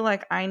don't feel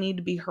like I need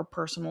to be her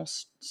personal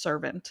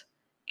servant.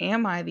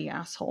 Am I the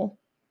asshole?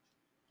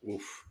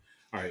 Oof.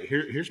 All right,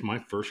 here's my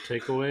first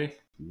takeaway.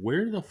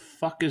 Where the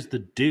fuck is the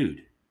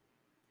dude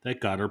that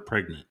got her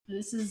pregnant?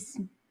 This is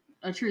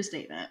a true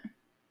statement.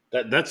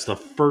 That's the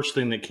first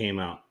thing that came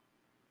out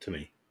to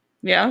me.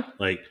 Yeah.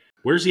 Like,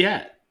 where's he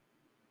at?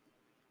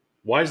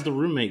 Why is the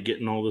roommate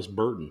getting all this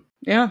burden?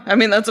 Yeah, I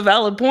mean, that's a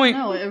valid point.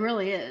 No, it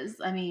really is.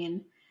 I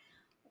mean,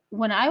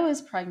 when I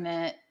was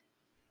pregnant,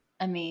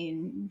 I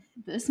mean,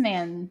 this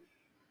man,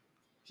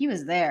 he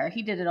was there.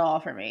 He did it all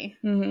for me.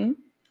 Mm-hmm.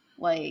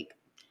 Like,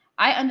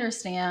 I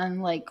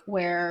understand, like,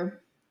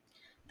 where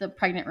the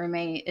pregnant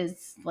roommate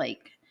is,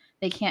 like,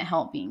 they can't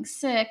help being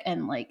sick,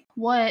 and, like,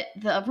 what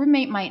the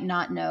roommate might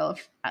not know,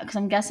 because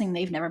I'm guessing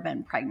they've never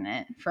been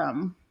pregnant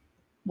from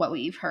what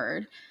we've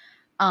heard.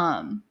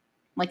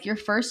 Like, your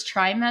first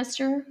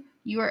trimester,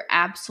 you are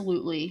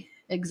absolutely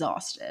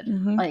exhausted.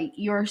 Mm-hmm. Like,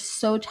 you're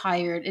so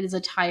tired. It is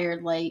a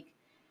tired, like,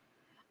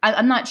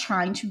 I'm not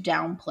trying to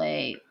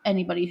downplay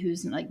anybody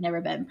who's like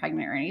never been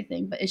pregnant or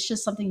anything, but it's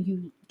just something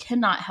you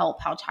cannot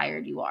help how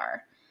tired you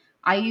are.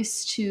 I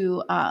used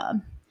to,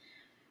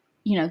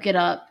 get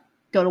up,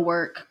 go to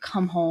work,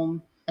 come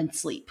home, and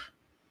sleep.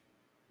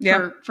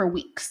 Yeah. For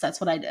weeks. That's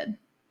what I did.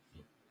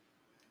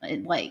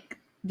 Like,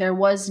 there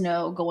was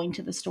no going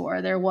to the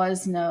store. There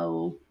was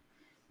no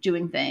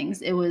doing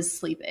things. It was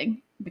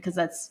sleeping, because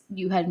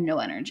you had no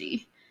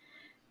energy.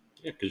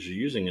 Yeah, because you're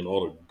using it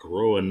all to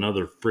grow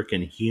another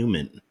freaking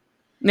human.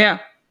 Yeah.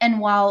 And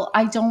while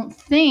I don't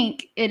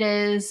think it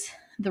is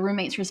the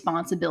roommate's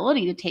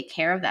responsibility to take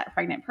care of that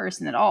pregnant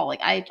person at all, like,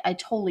 I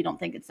totally don't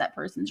think it's that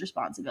person's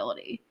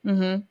responsibility.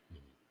 Mm-hmm.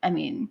 I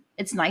mean,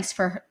 it's nice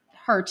for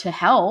her to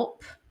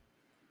help,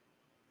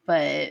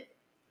 but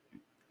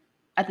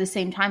at the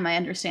same time, I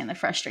understand the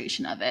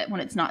frustration of it when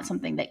it's not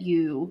something that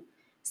you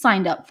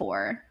signed up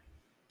for.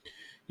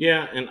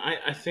 Yeah, and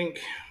I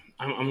think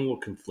I'm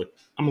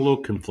a little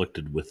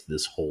conflicted with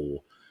this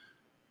whole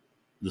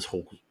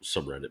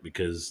subreddit,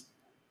 because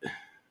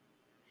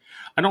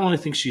I don't really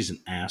think she's an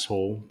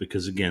asshole,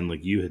 because again,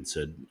 like you had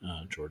said,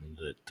 Jordan,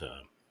 that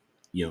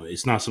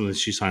it's not something that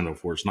she signed up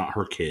for. It's not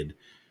her kid.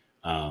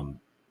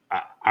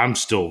 I'm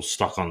still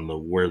stuck on the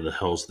where the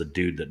hell's the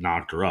dude that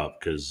knocked her up,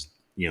 because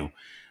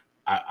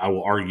I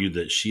will argue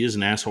that she is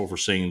an asshole for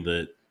saying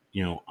that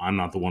I'm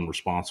not the one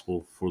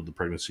responsible for the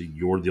pregnancy.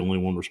 You're the only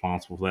one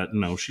responsible for that.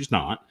 No, she's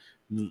not.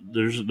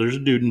 There's a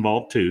dude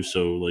involved too.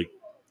 So like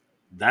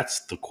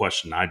that's the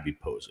question I'd be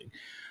posing.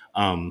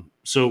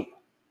 So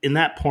in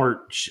that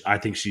part, I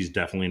think she's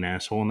definitely an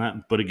asshole in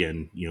that. But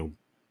again,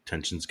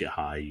 tensions get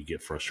high, you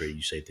get frustrated,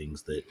 you say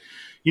things that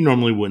you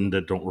normally wouldn't,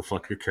 that don't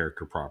reflect your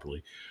character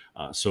properly.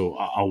 So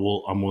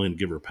I'm willing to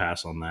give her a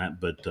pass on that.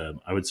 But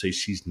I would say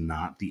she's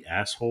not the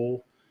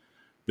asshole,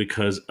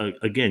 because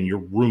again, you're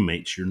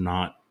roommates, you're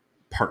not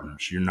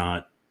partners, you're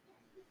not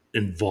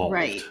involved.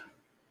 Right.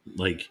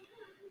 Like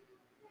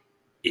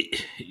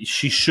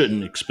she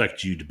shouldn't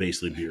expect you to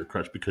basically be her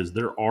crush, because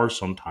there are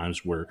some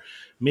times where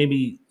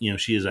maybe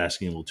she is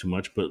asking a little too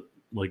much. But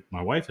like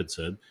my wife had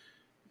said,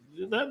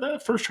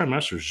 that first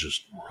trimester is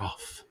just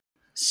rough.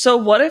 So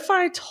what if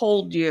I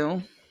told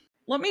you?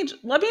 Let me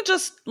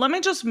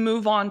just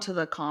move on to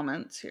the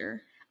comments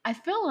here. I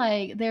feel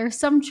like there's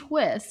some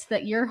twist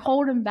that you're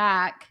holding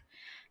back,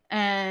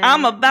 and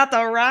I'm about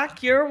to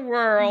rock your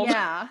world.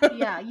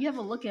 Yeah, you have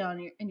a look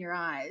in your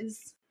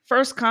eyes.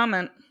 First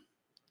comment: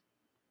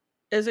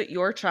 is it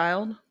your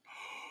child?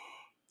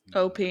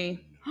 OP.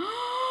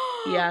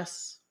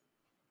 Yes.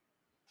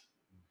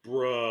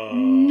 Bruh.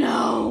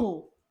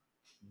 No.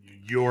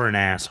 You're an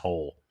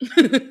asshole.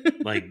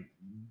 Like,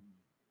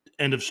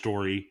 end of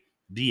story.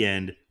 The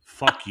end.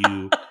 Fuck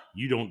you.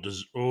 You don't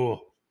deserve.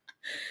 Oh.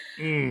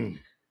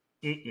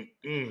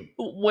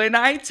 When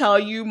I tell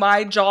you,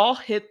 my jaw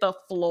hit the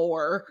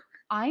floor.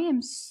 I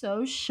am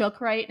so shook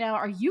right now.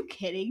 Are you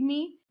kidding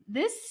me?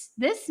 This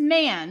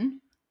man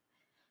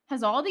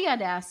has all the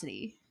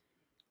audacity.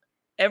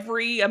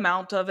 Every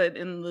amount of it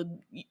in the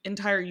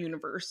entire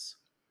universe.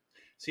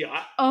 See,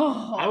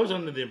 I was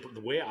under the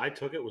way I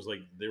took it was like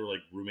they were like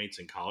roommates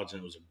in college,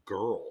 and it was a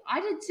girl. I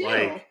did too.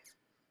 Like,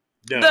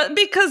 no.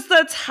 Because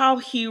that's how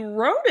he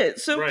wrote it,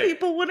 so right.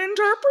 People would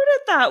interpret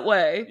it that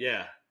way.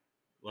 Yeah,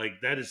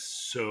 like that is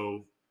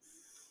so.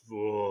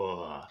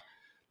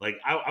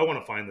 Like I want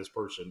to find this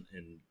person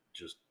and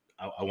just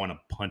I want to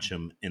punch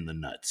him in the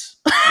nuts,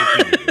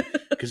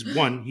 because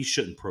one, he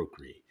shouldn't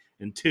procreate,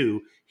 and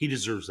two, he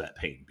deserves that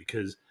pain,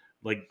 because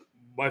like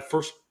my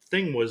first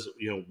thing was,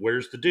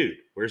 where's the dude?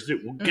 Where's the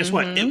dude? Well, guess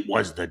what? It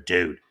was the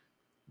dude.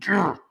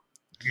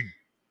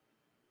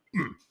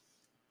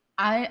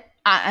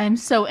 I'm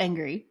so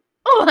angry.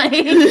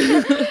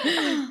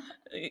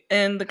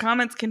 And the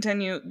comments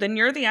continue. Then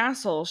you're the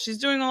asshole. She's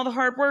doing all the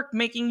hard work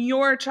making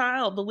your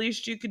child. The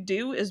least you could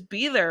do is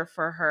be there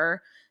for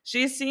her.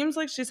 She seems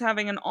like she's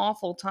having an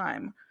awful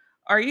time.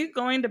 Are you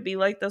going to be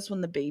like this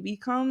when the baby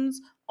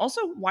comes?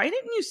 Also, why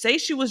didn't you say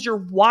she was your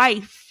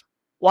wife?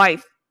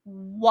 Wife.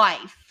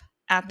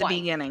 At the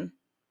beginning.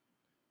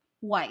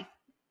 Wife.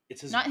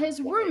 It's not his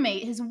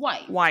roommate, his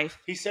wife. Wife.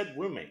 He said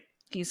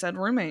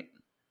roommate.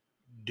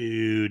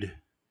 Dude,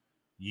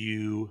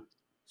 you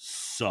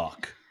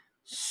suck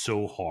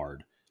so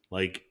hard.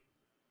 Like,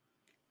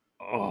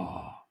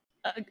 oh.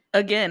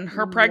 Again,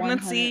 her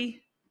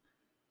pregnancy.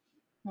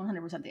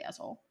 100% the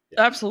asshole.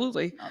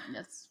 Absolutely.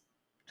 That's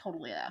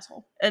totally an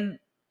asshole. And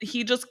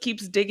he just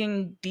keeps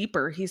digging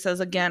deeper. He says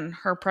again,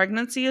 her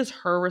pregnancy is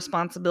her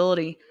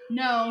responsibility.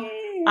 No.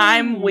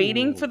 I'm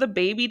waiting for the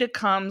baby to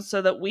come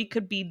so that we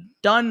could be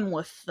done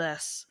with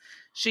this.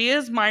 She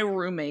is my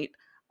roommate.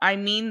 I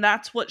mean,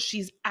 that's what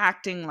she's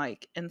acting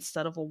like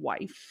instead of a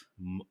wife.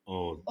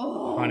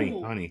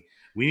 Honey.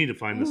 We need to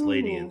find this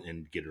lady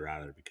and get her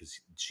out of there, because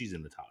she's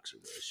in the toxic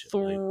relationship.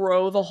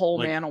 Throw the whole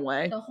man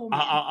away. The whole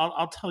man.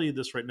 I'll tell you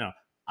this right now.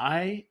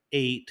 I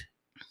ate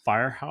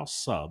Firehouse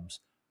subs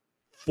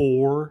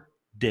 4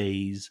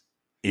 days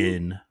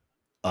in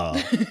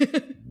a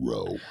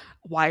row.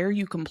 Why are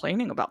you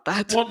complaining about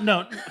that? Well,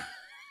 no.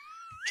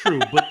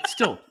 True, but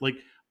still, like,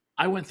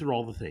 I went through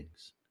all the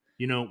things.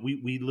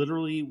 We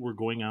literally were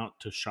going out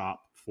to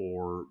shop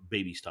for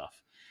baby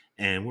stuff.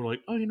 And we're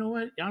like, oh, you know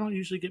what? I don't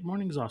usually get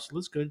morning exhausted.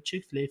 Let's go to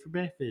Chick-fil-A for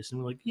breakfast.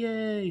 And we're like,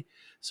 yay.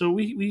 So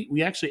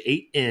we actually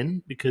ate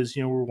in, because,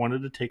 we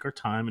wanted to take our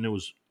time, and it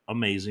was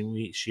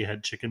amazing. She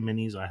had chicken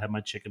minis. I had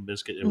my chicken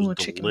biscuit. It was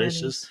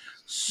delicious.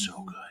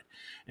 So good.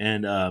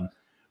 And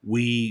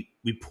we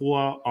pull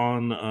out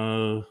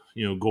on,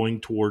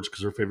 going towards,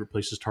 because our favorite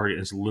place is Target.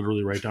 And it's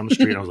literally right down the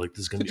street. I was like, this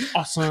is going to be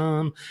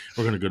awesome.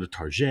 We're going to go to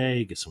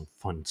Target, get some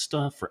fun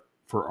stuff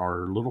for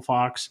our little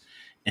fox.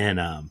 And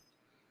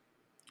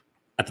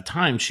at the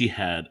time, she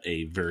had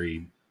a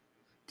very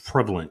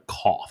prevalent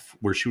cough,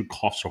 where she would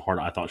cough so hard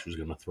I thought she was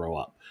going to throw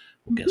up.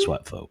 Well, guess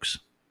what, folks?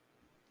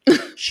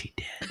 She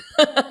did.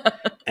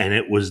 And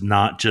it was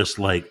not just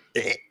like,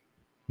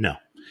 no.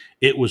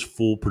 It was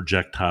full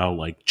projectile,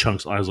 like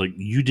chunks. I was like,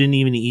 you didn't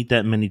even eat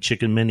that many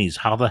chicken minis.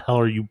 How the hell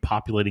are you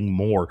populating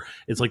more?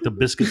 It's like the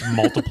biscuits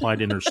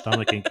multiplied in her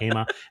stomach and came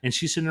out. And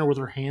she's sitting there with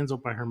her hands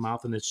up by her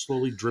mouth and it's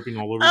slowly dripping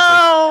all over the place.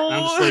 And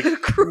I'm just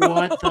like, gross.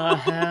 what the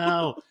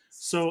hell?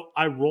 So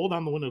I rolled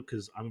down the window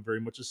because I'm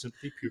very much a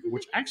sympathy puker,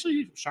 which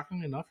actually,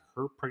 shockingly enough,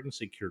 her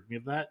pregnancy cured me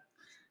of that.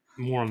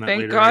 More on that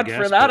later. Thank God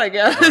for that, I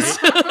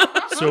guess. Right?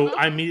 So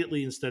I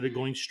immediately, instead of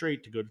going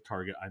straight to go to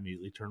Target, I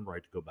immediately turned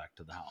right to go back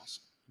to the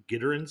house.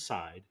 Get her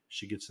inside.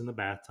 She gets in the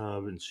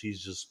bathtub and she's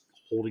just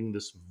holding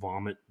this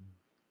vomit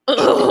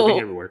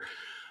everywhere.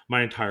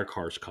 My entire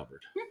car's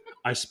covered.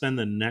 I spend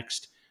the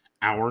next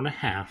hour and a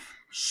half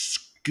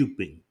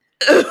scooping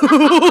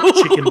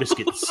chicken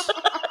biscuits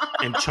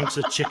and chunks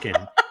of chicken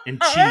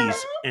and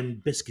cheese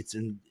and biscuits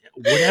and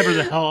whatever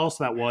the hell else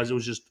that was. It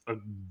was just a...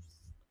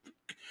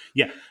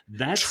 Yeah,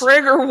 that's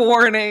trigger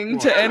warning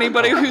to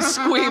anybody who's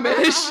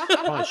squeamish. I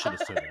probably should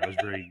have said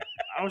that.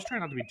 I was trying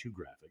not to be too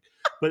graphic.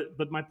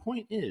 But my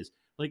point is,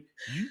 like,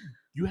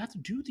 you have to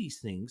do these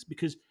things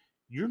because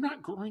you're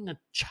not growing a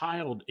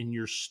child in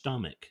your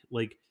stomach.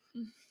 Like,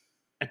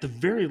 at the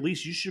very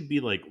least, you should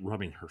be like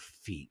rubbing her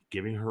feet,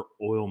 giving her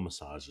oil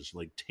massages,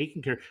 like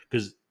taking care,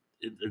 because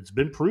it's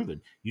been proven.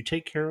 You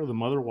take care of the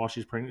mother while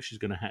she's pregnant, she's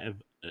going to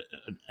have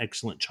an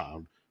excellent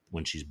child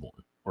when she's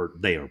born. Or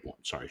they are born.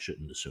 Sorry, I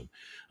shouldn't assume.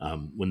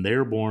 When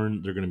they're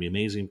born, they're going to be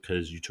amazing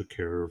because you took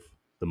care of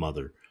the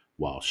mother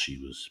while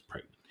she was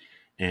pregnant.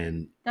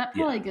 And that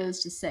probably goes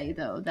to say,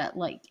 though, that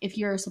like if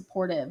you're a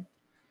supportive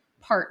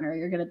partner,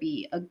 you're going to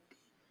be a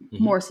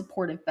more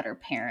supportive, better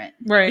parent,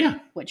 right? Yeah.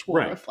 Which will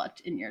reflect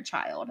in your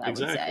child. I would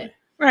say,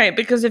 right?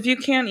 Because if you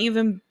can't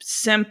even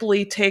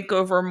simply take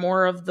over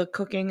more of the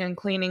cooking and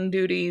cleaning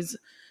duties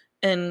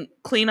and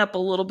clean up a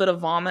little bit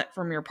of vomit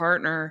from your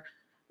partner.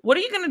 What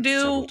are you going to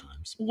do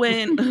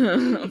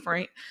when,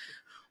 right?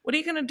 What are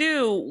you going to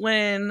do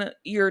when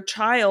your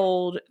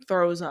child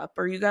throws up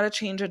or you got to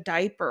change a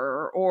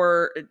diaper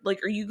or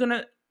like, are you going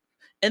to,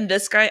 and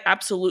this guy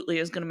absolutely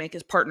is going to make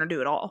his partner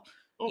do it all.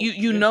 Oh,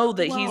 you know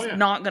that he's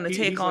not going to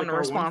take on the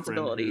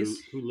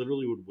responsibilities. Who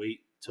literally would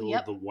wait till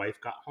the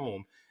wife got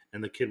home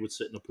and the kid would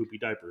sit in a poopy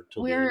diaper.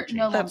 Till we're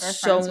no longer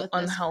That's friends so with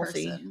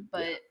unhealthy. This person,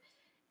 but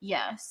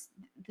yes,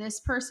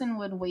 this person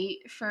would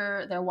wait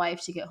for their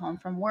wife to get home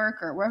from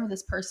work or wherever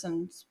this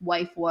person's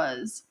wife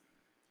was.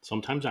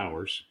 Sometimes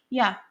hours.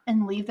 Yeah,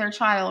 and leave their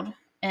child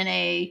in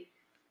a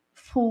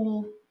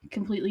full,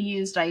 completely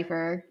used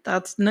diaper.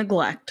 That's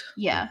neglect.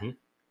 Yeah.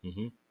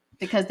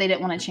 Because they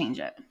didn't want to change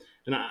it.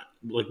 And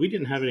we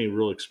didn't have any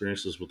real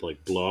experiences with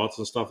like blowouts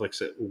and stuff. Like I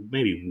said,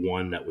 maybe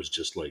one that was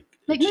just like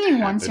maybe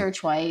once or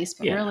twice,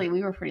 but really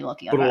we were pretty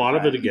lucky. But a lot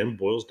of it again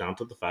boils down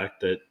to the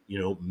fact that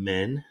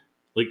men.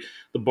 Like,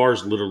 the bar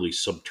is literally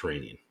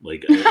subterranean.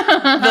 Like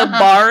the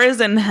bar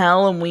is in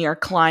hell and we are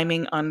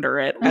climbing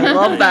under it. I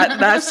love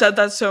that. I've said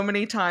that so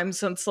many times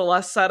since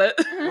Celeste said it.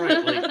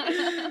 Right. Like,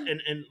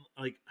 and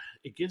like,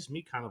 it gives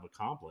me kind of a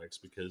complex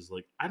because,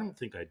 like, I don't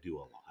think I do a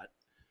lot.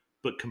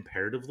 But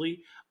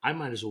comparatively, I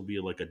might as well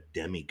be like a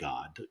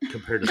demigod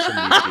compared to some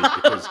of these dudes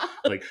because,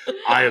 like,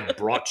 I have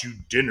brought you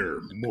dinner.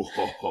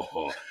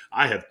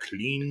 I have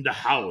cleaned the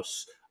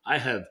house. I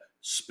have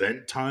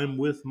spent time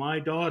with my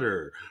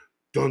daughter.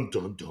 Dun,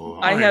 dun, dun.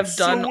 I have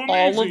done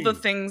all of the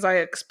things I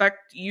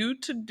expect you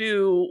to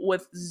do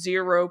with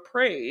zero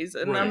praise.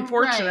 And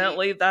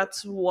unfortunately,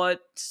 that's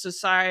what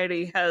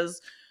society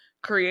has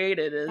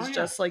created is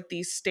just like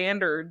these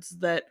standards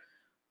that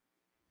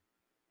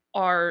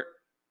are,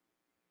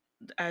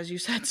 as you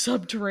said,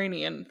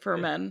 subterranean for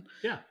men.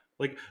 Yeah.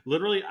 Like,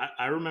 literally,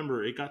 I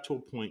remember it got to a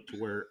point to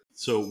where,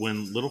 so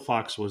when Little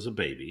Fox was a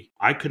baby,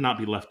 I could not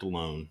be left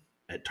alone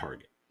at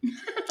Target.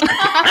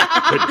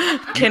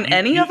 Can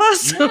any of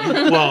us?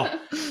 Well,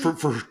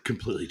 for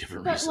completely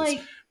different reasons. But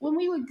like when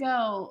we would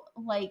go,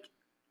 like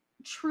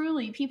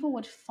truly, people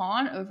would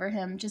fawn over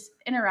him just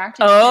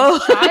interacting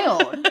with his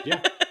child.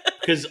 Yeah,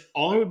 because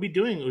all I would be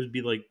doing would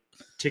be like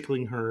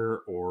tickling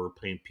her or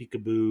playing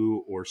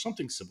peekaboo or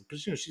something simple.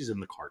 Because she's in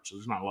the cart, so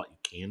there's not a lot you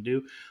can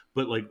do.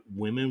 But like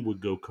women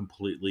would go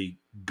completely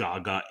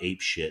gaga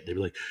ape shit. They'd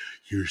be like,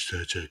 "You're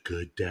such a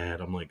good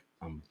dad." I'm like,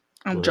 I'm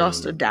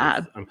just a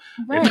dad.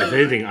 If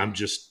anything, I'm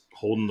just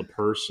holding the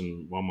purse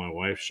and while my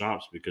wife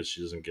shops because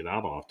she doesn't get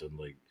out often.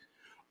 Like,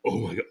 oh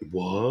my God,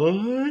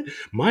 what?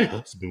 My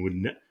husband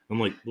would I'm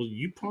like, well,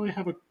 you probably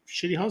have a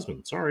shitty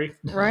husband. Sorry.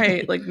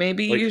 Right. Like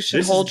maybe like, you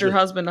should hold your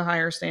husband to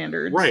higher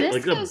standards. Right.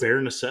 This like a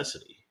bare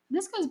necessity.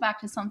 This goes back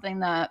to something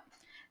that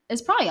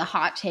is probably a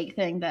hot take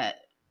thing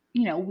that,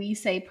 we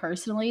say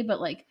personally,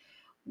 but like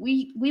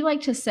we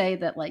like to say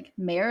that like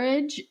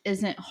marriage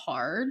isn't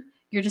hard.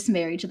 You're just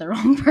married to the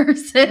wrong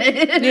person.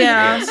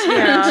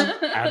 Yeah.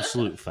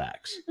 Absolute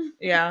facts.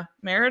 Yeah.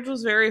 Marriage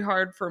was very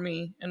hard for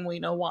me, and we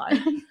know why.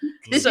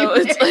 So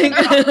it's like...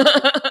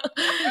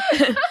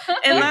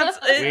 and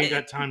we ain't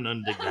got time to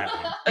undig that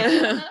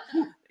one.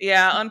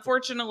 Yeah,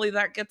 unfortunately,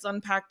 that gets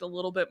unpacked a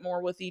little bit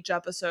more with each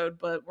episode,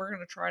 but we're going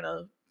to try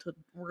to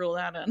reel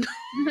that in.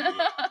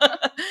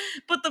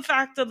 But the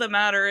fact of the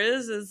matter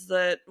is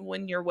that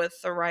when you're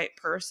with the right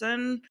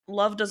person,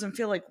 love doesn't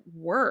feel like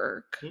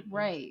work.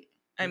 Right.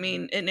 I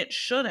mean, and it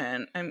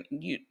shouldn't.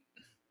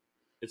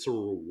 It's a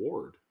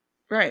reward.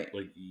 Right.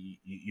 Like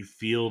you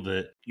feel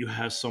that you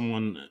have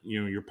someone,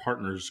 your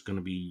partner's going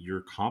to be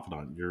your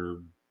confidant,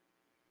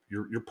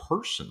 your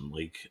person.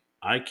 Like,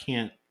 I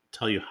can't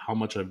tell you how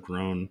much I've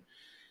grown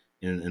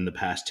in the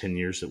past 10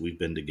 years that we've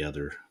been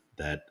together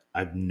that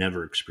I've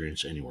never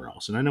experienced anywhere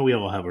else. And I know we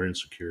all have our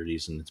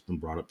insecurities, and it's been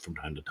brought up from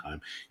time to time.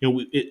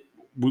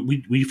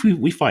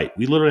 We fight.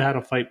 We literally had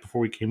a fight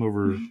before we came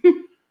over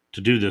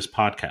to do this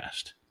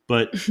podcast,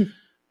 but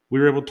we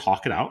were able to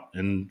talk it out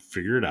and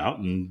figure it out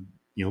and,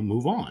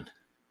 move on.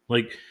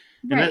 Like,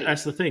 and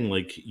that's the thing.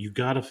 Like, you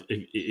gotta,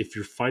 if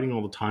you're fighting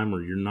all the time,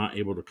 or you're not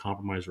able to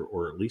compromise,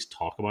 or at least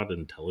talk about it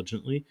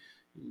intelligently,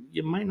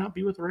 you might not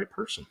be with the right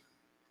person.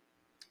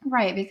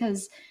 Right,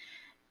 because,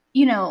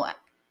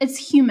 it's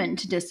human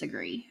to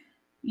disagree.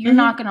 You're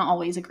not going to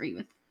always agree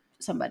with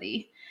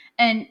somebody.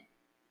 And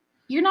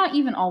you're not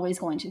even always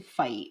going to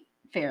fight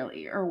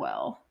fairly or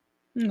well.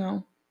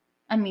 No.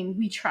 I mean,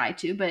 we try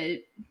to,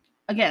 but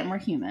again, we're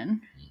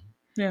human.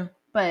 Yeah.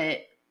 But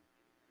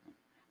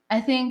I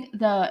think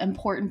the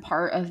important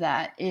part of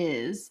that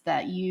is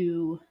that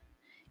you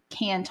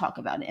can talk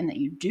about it, and that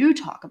you do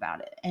talk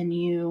about it, and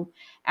you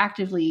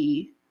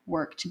actively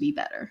work to be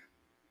better.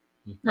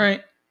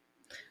 Right.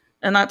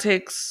 And that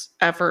takes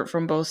effort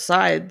from both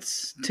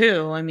sides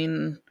too. I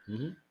mean,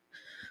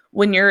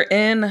 when you're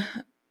in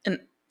an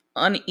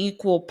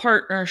unequal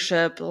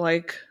partnership,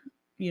 like,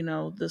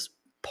 this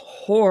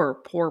poor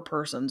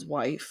person's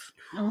wife.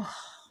 Oh,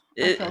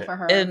 I feel for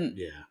her.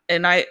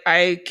 And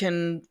I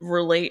can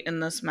relate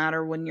in this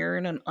matter. When you're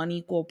in an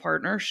unequal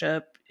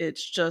partnership,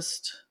 it's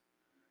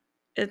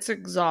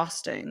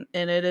exhausting,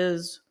 and it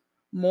is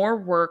more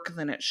work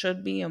than it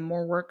should be, and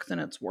more work than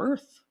it's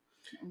worth.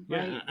 Yeah,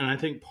 right. And I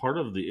think part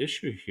of the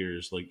issue here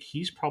is, like,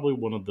 he's probably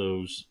one of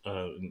those,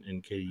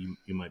 and Katie,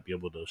 you might be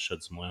able to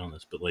shed some light on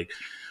this, but, like,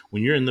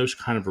 when you're in those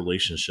kind of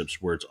relationships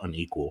where it's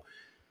unequal,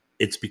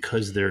 it's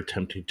because they're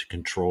attempting to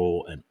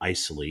control and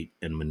isolate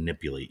and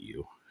manipulate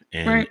you.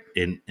 And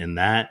and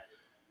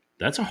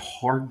that's a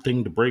hard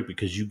thing to break,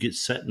 because you get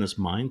set in this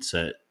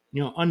mindset,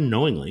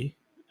 unknowingly.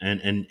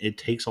 And it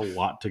takes a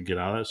lot to get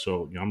out of that.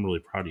 So I'm really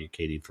proud of you,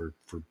 Katie, for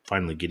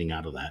finally getting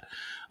out of that.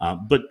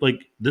 But,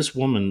 like, this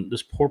woman,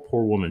 this poor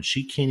woman,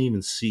 she can't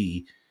even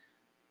see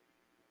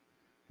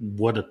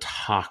what a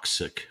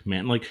toxic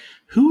man. Like,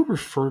 who would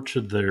refer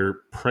to their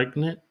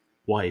pregnant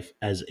wife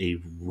as a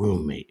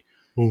roommate?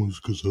 Oh, it's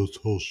because that's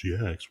how she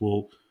acts.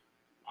 Well,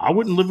 I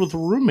wouldn't live with a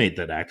roommate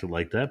that acted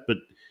like that. But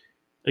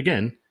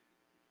again,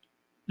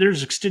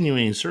 there's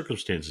extenuating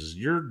circumstances.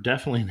 You're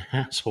definitely an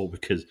asshole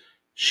because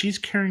she's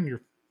carrying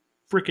your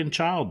freaking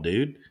child,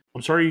 dude.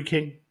 I'm sorry you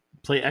can't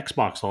play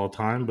Xbox all the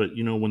time, but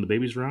when the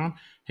baby's around,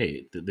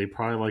 hey, they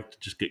probably like to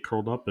just get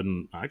curled up,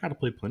 and I got to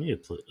play plenty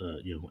of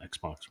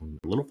Xbox when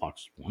Little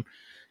Fox was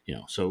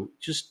born. So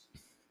just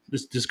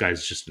this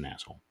guy's just an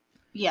asshole.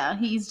 Yeah,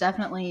 he's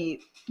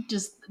definitely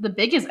just the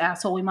biggest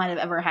asshole we might have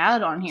ever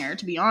had on here,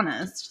 to be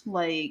honest.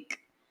 Like,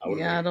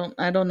 I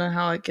don't know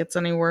how it gets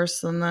any worse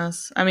than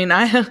this. I mean,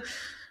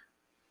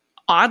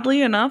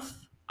 oddly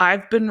enough,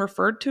 I've been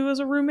referred to as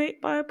a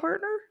roommate by a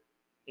partner.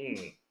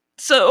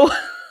 So,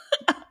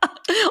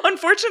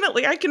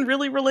 unfortunately, I can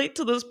really relate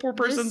to this poor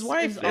person's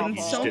wife in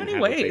so many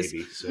ways.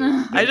 Baby, so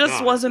I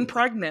just wasn't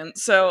pregnant,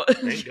 so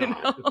thank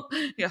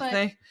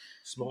God.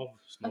 Small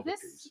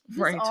this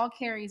all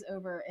carries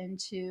over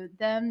into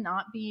them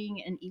not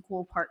being an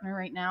equal partner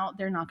right now.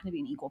 They're not going to be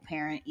an equal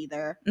parent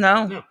either.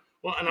 No.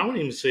 Well, and I wouldn't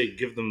even say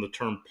give them the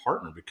term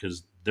partner,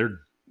 because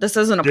this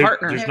isn't a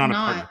partner. There's not a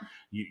partner.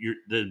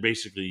 They're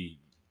basically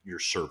your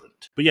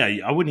servant. But yeah,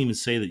 I wouldn't even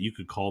say that you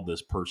could call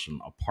this person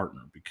a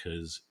partner,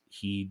 because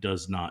he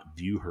does not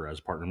view her as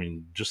a partner. I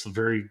mean, just the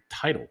very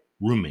title,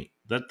 roommate.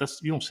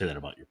 That's you don't say that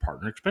about your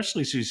partner,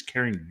 especially if he's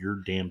carrying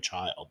your damn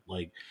child.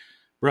 Like,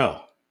 bro,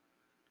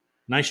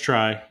 nice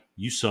try.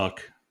 You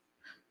suck.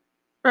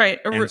 Right.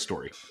 End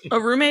story. A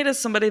roommate is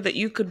somebody that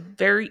you could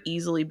very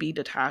easily be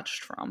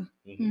detached from.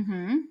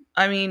 Mm-hmm.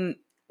 I mean,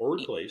 or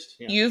replaced.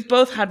 Yeah. You've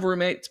both had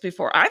roommates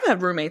before. I've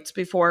had roommates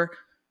before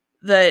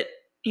that,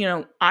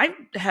 I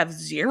have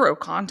zero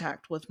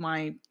contact with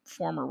my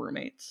former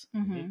roommates.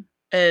 Mm-hmm.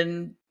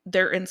 And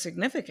they're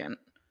insignificant.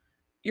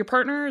 Your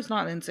partner is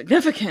not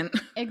insignificant.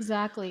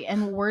 Exactly.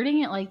 And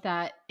wording it like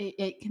that,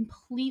 it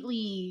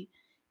completely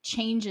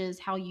changes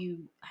how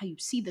you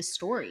see the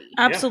story.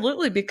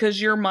 Absolutely,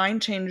 because your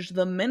mind changed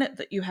the minute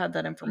that you had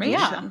that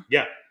information.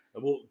 Yeah.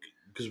 Well,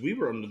 because we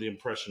were under the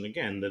impression,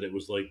 again, that it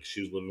was like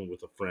she was living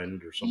with a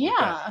friend or something. Yeah.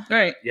 Like that.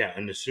 Right. Yeah.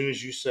 And as soon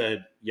as you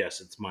said,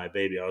 yes, it's my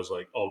baby, I was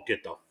like, oh,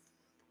 get the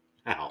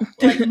out.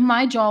 Like,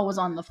 my jaw was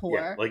on the floor.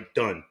 Yeah, like,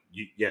 done.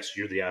 Yes,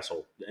 you're the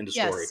asshole. End of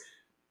story.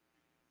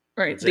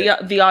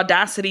 Right. The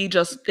audacity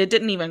it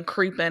didn't even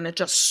creep in. It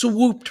just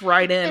swooped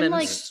right in and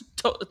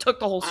took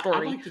the whole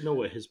story. I'd like to know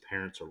what his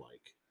parents are like.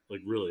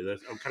 Like, really,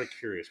 I'm kind of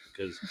curious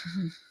because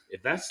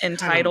if that's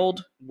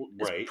Entitled,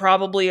 right,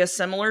 probably a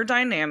similar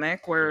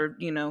dynamic where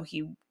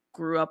he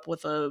grew up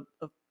with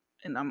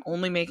and I'm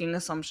only making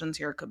assumptions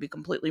here, could be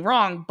completely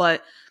wrong,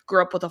 but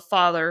grew up with a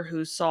father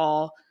who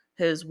saw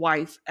his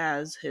wife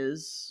as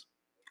his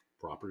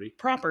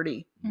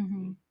property.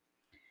 Mm-hmm.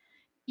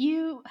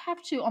 You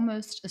have to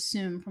almost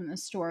assume from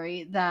this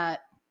story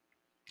that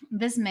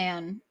this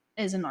man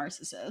is a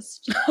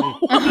narcissist.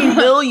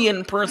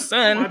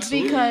 1,000,000%.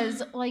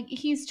 Because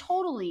he's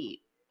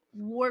totally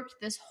warped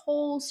this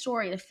whole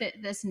story to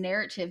fit this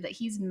narrative that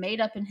he's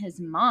made up in his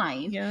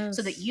mind,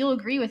 so that you'll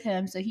agree with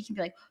him, so he can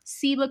be like,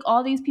 see, look,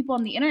 all these people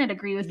on the internet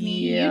agree with me.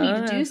 You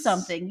need to do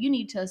something. You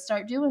need to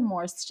start doing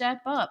more. Step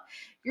up.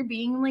 You're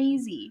being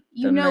lazy.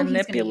 The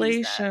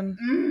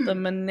manipulation. The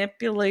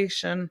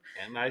manipulation.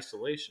 And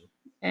isolation.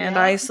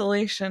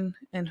 Isolation.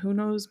 And who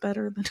knows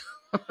better than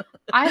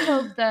I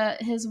hope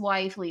that his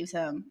wife leaves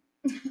him.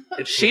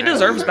 She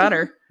deserves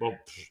better. Well,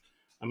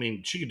 I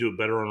mean, she could do it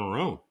better on her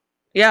own.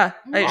 Yeah.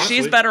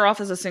 She's better off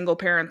as a single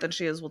parent than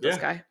she is with this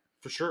guy.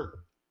 For sure.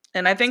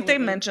 And I think they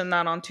mentioned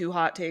that on 2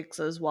 Hot Takes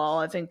as well.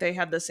 I think they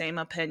had the same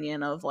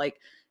opinion of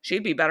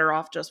she'd be better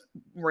off just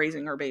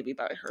raising her baby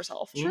by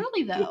herself.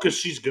 Truly, though. Well, because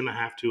she's going to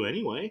have to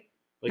anyway.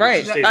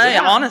 Right.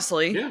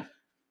 Honestly. Yeah.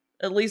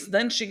 At least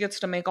then she gets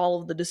to make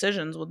all of the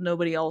decisions with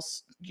nobody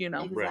else,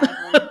 Exactly. Right.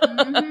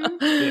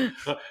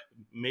 Mm-hmm.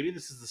 Maybe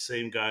this is the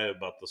same guy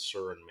about the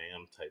sir and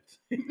ma'am type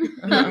thing.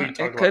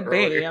 It could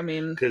be. I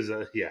mean, because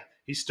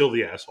he's still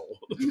the asshole.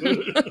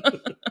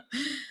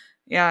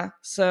 Yeah.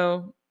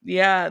 So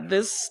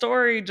this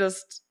story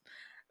just,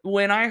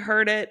 when I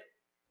heard it,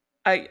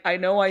 I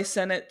know I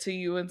sent it to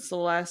you and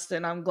Celeste,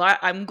 and I'm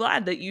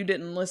glad that you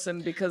didn't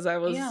listen, because I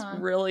was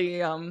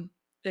really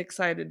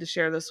excited to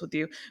share this with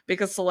you,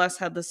 because Celeste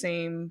had the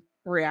same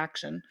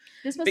reaction.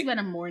 This must have been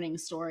a morning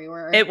story,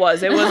 or it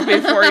was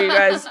before you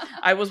guys.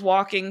 I was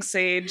walking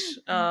Sage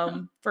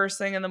first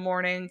thing in the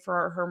morning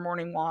for her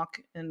morning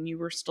walk, and you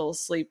were still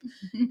asleep,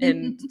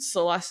 and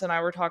Celeste and I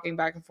were talking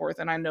back and forth,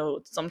 and I know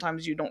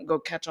sometimes you don't go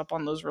catch up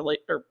on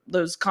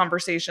those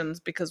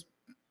conversations because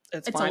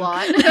it's fine. A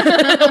lot.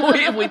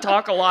 we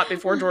talk a lot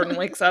before Jordan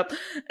wakes up.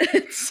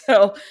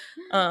 So,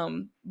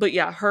 but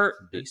yeah,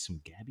 they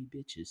some gabby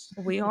bitches.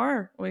 We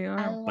are.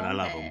 But I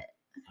love them.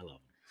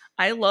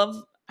 I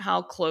love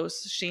how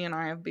close she and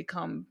I have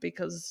become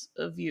because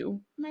of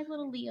you. My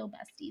little Leo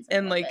besties.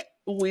 And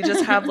we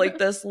just have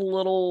this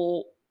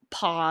little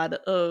pod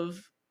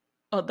of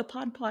the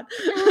pod.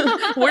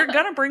 We're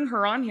gonna bring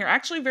her on here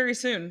actually very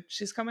soon.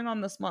 She's coming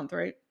on this month,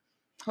 right?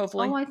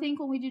 Hopefully. Oh, I think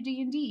when we do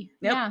D&D.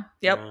 Yep. Yeah.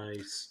 Yep.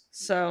 Nice.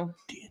 So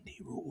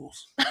D&D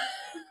rules.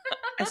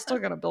 I still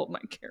gotta build my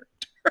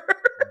character.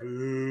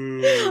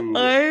 Boo.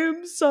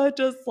 I'm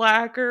such a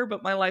slacker,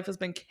 but my life has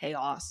been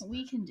chaos.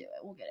 We can do it.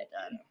 We'll get it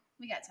done.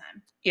 We got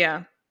time.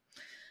 Yeah.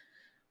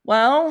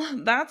 Well,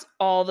 that's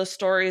all the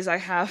stories I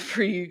have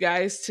for you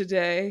guys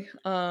today.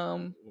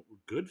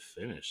 Good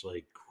finish.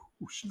 Strong.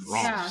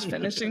 Yeah.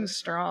 Finishing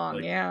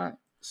strong. Yeah.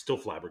 Still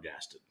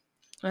flabbergasted.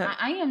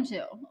 I am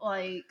too.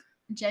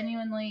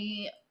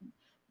 Genuinely,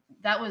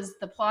 that was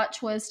the plot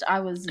twist I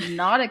was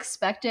not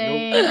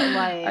expecting.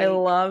 I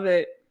love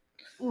it.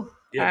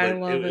 Yeah,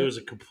 but it was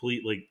a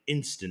complete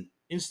instant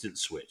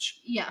switch.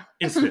 Yeah.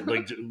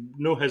 Instant,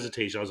 no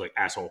hesitation. I was like,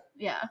 asshole.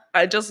 Yeah.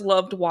 I just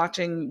loved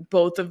watching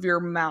both of your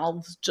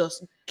mouths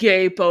just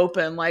gape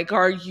open.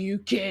 Are you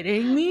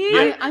kidding me?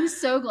 Yeah. I'm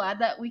so glad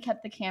that we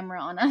kept the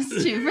camera on us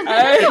too for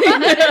that.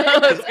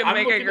 It's gonna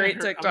make a great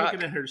TikTok. I'm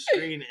looking at her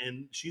screen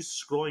and she's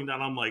scrolling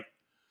down. I'm like,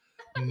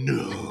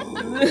 no.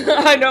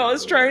 I know. I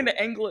was trying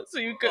to angle it so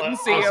you couldn't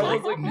see. I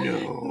was like,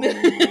 no.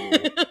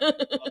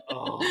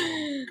 Oh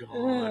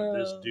God,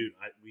 this dude.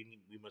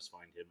 We must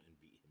find him and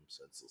beat him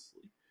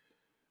senselessly.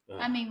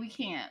 I mean, we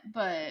can't,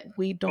 but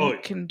we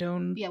don't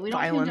condone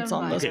violence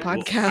on this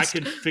podcast. Well, I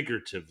can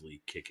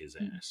figuratively kick his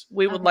ass.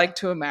 We would like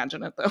to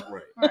imagine it, though.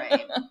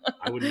 Right.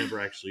 I would never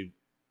actually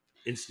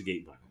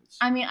instigate violence.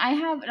 I mean, I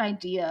have an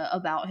idea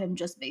about him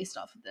just based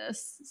off of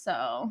this.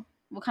 So,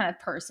 what kind of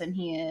person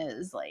he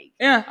is,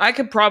 Yeah, I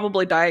could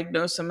probably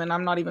diagnose him, and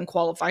I'm not even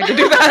qualified to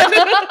do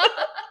that.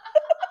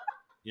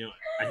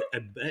 I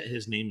bet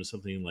his name is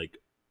something like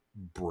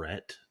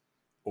Brett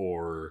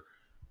or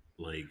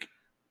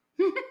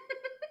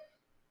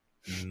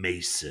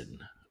Mason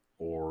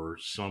or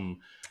some.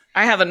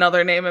 I have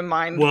another name in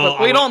mind, but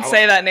we don't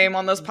say that name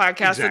on this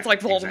podcast. Exactly, it's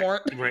like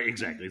Voldemort. Exactly. Right,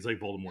 exactly. It's like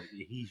Voldemort.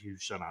 He who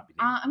shall not be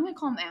named. I'm going to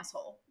call him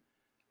asshole.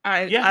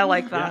 I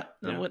like that.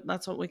 Yeah.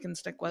 That's what we can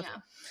stick with. Yeah.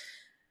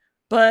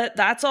 But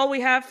that's all we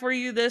have for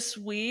you this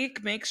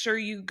week. Make sure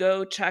you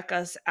go check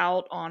us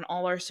out on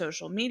all our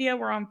social media.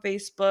 We're on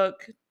Facebook,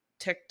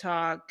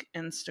 TikTok,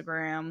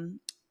 Instagram,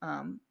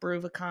 Brew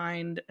of a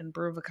Kind and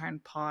Brew of a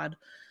Kind Pod.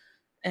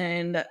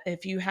 And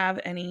if you have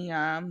any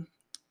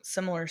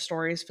similar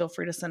stories, feel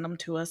free to send them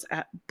to us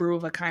at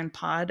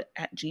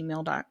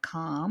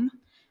brewofakindpod@gmail.com.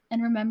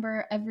 And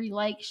remember, every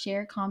like,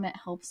 share, comment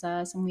helps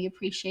us, and we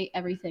appreciate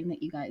everything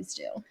that you guys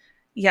do.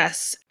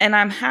 Yes, and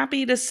I'm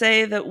happy to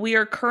say that we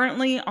are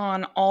currently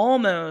on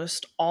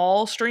almost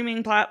all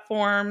streaming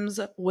platforms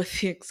with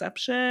the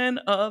exception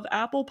of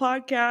Apple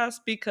Podcasts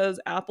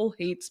because Apple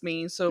hates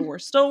me. So we're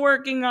still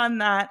working on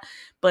that.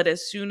 But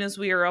as soon as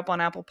we are up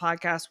on Apple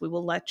Podcasts, we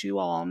will let you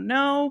all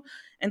know.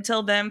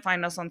 Until then,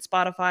 find us on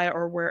Spotify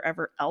or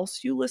wherever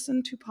else you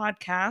listen to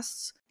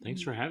podcasts.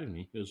 Thanks for having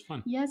me. It was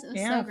fun. Yes, it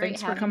was so great.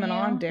 Thanks for coming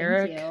on,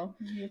 Derek. Thank you.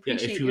 We Yeah,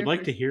 appreciate if you would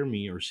like to hear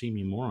me or see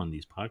me more on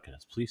these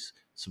podcasts, please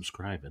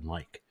subscribe and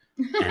like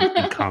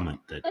and comment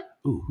that.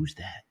 Ooh, who's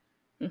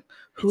that?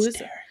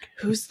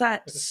 Who's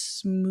that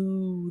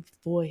smooth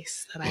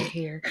voice that I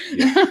hear?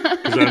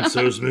 Because I'm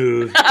so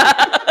smooth,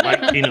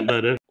 like peanut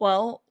butter.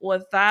 Well,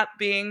 with that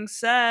being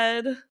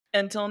said,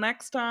 until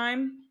next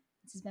time.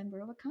 This has been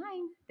Brew of a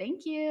Kind.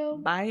 Thank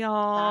you. Bye,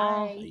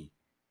 y'all. Bye.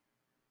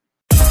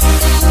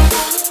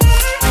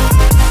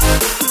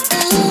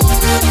 Bye.